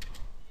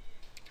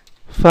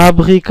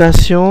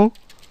fabrication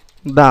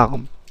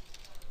d'armes।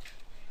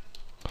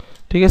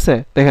 ঠিক আছে?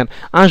 দেখেন,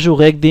 un jour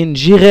একদিন,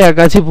 j'irai à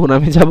গাজীপুর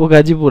আমি যাব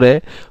গাজীপুরে,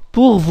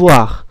 pour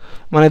voir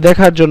মানে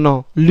দেখার জন্য,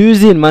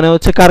 l'usine মানে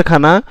হচ্ছে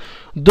কারখানা,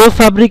 de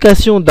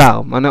fabrication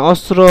d'armes মানে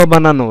অস্ত্র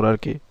বানানোর আর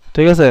কি।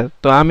 ঠিক আছে?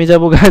 তো আমি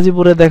যাব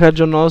গাজীপুরে দেখার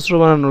জন্য অস্ত্র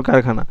বানানোর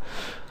কারখানা।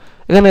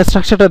 এখানে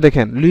স্ট্রাকচারটা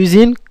দেখেন,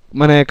 l'usine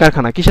মানে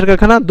কারখানা, কিসের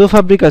কারখানা? de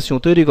fabrication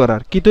তৈরি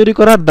করার, কি তৈরি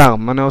করার?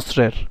 d'armes মানে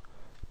অস্ত্রের।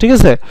 ঠিক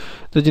আছে?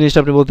 তো জিনিসটা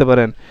আপনি বলতে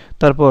পারেন।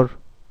 তারপর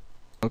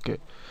ওকে,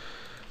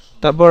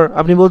 তারপর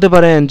আপনি বলতে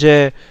পারেন যে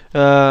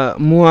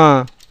moi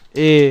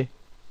et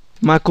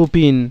ma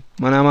copine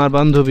মানে আমার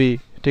বান্ধবী।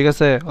 ঠিক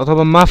আছে?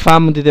 অথবা ma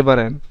femme দিতে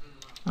পারেন,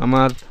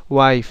 আমার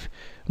wife.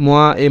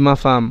 moi et ma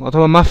femme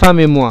অথবা ma femme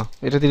et moi,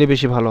 এটা দিলে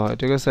বেশি ভালো হয়।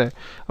 ঠিক আছে?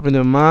 আপনি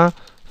ma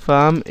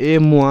femme et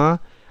moi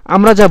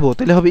আমরা যাব,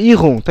 তাহলে হবে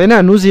irons, তাই না?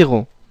 nous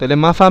irons, তাহলে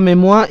ma femme et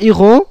moi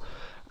irons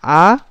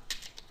à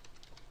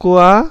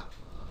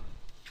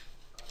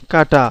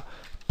Kuakata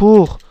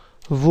pour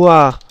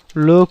voir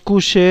le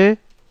coucher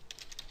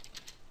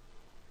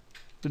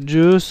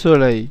du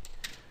soleil।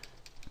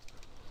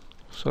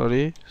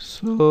 soleil।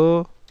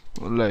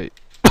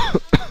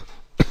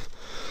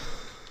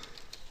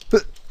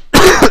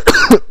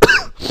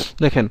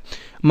 দেখেন,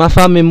 মা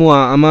ফাম এ moi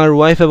আমার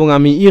ওয়াইফ এবং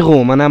আমি,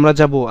 irons মানে আমরা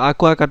যাব,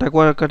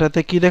 কুয়াকাটাতে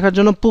কি দেখার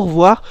জন্য? pour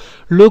voir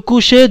le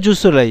coucher du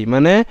soleil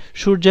মানে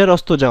সূর্যের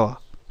অস্ত যাওয়া।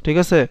 ঠিক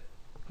আছে?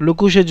 le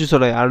coucher du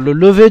soleil, আর le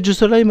lever du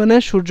soleil মানে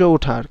সূর্য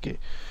ওঠা আর কি।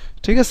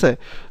 ঠিক আছে?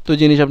 তো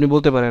জিনিস আপনি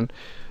বলতে পারেন।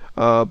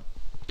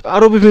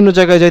 আরো বিভিন্ন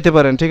জায়গায় যাইতে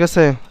পারেন। ঠিক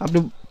আছে?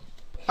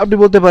 আপনি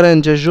বলতে পারেন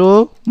যে je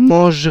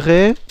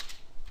mangerai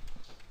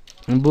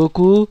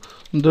beaucoup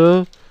de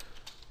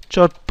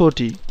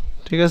চটপটি।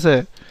 ঠিক আছে?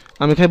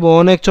 আমি খাইব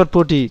অনেক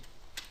চটপটি,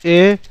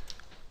 এ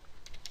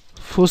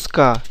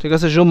ফুচকা। ঠিক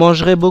আছে? je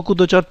mangerai beaucoup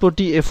de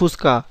চটপটি et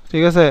ফুচকা।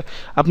 ঠিক আছে?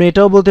 আপনি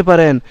এটাও বলতে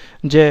পারেন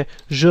যে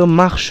je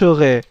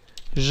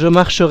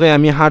marcherai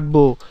আমি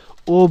হাঁটবো,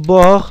 au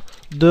bord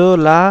de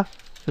la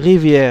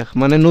rivière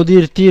মানে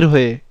নদীর তীর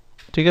হয়ে।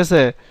 ঠিক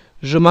আছে?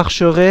 je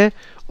marcherai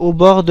au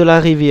bord de la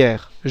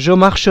rivière, je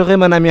marcherai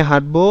মানে আমি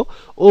হাঁটবো,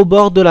 au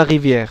bord de la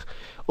rivière,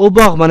 au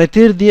bord মানে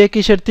তীর দিয়ে,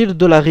 কিসের তীর?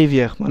 de la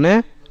rivière মানে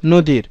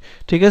নদীর।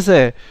 ঠিক আছে?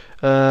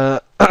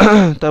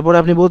 তারপরে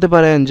আপনি বলতে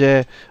পারেন যে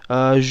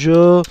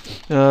je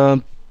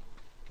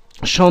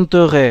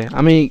chanterai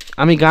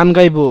আমি গান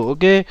গাইবো,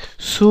 ওকে,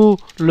 sous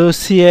le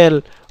ciel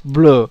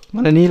bleu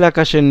মানে নীল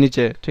আকাশের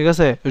নিচে। ঠিক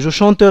আছে? je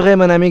chanterai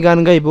মানে আমি গান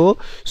গাইবো,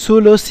 sous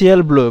le ciel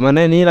bleu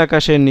মানে নীল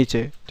আকাশের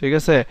নিচে। ঠিক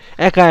আছে?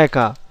 একা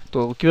একা, তো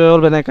কিভাবে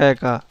বলবেন একা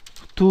একা?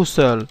 tout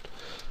seul।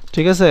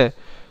 ঠিক আছে?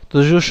 তো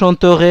je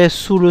chanterai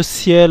sous le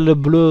ciel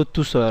bleu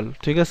tout seul।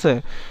 ঠিক আছে?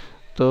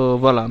 তো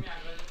বলা,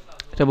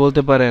 এটা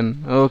বলতে পারেন।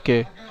 ওকে,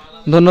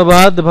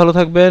 ধন্যবাদ, ভালো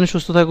থাকবেন,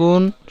 সুস্থ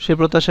থাকুন, সেই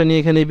প্রত্যাশা নিয়ে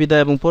এখানেই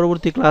বিদায়, এবং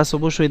পরবর্তী ক্লাস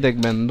অবশ্যই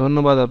দেখবেন।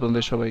 ধন্যবাদ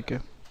আপনাদের সবাইকে।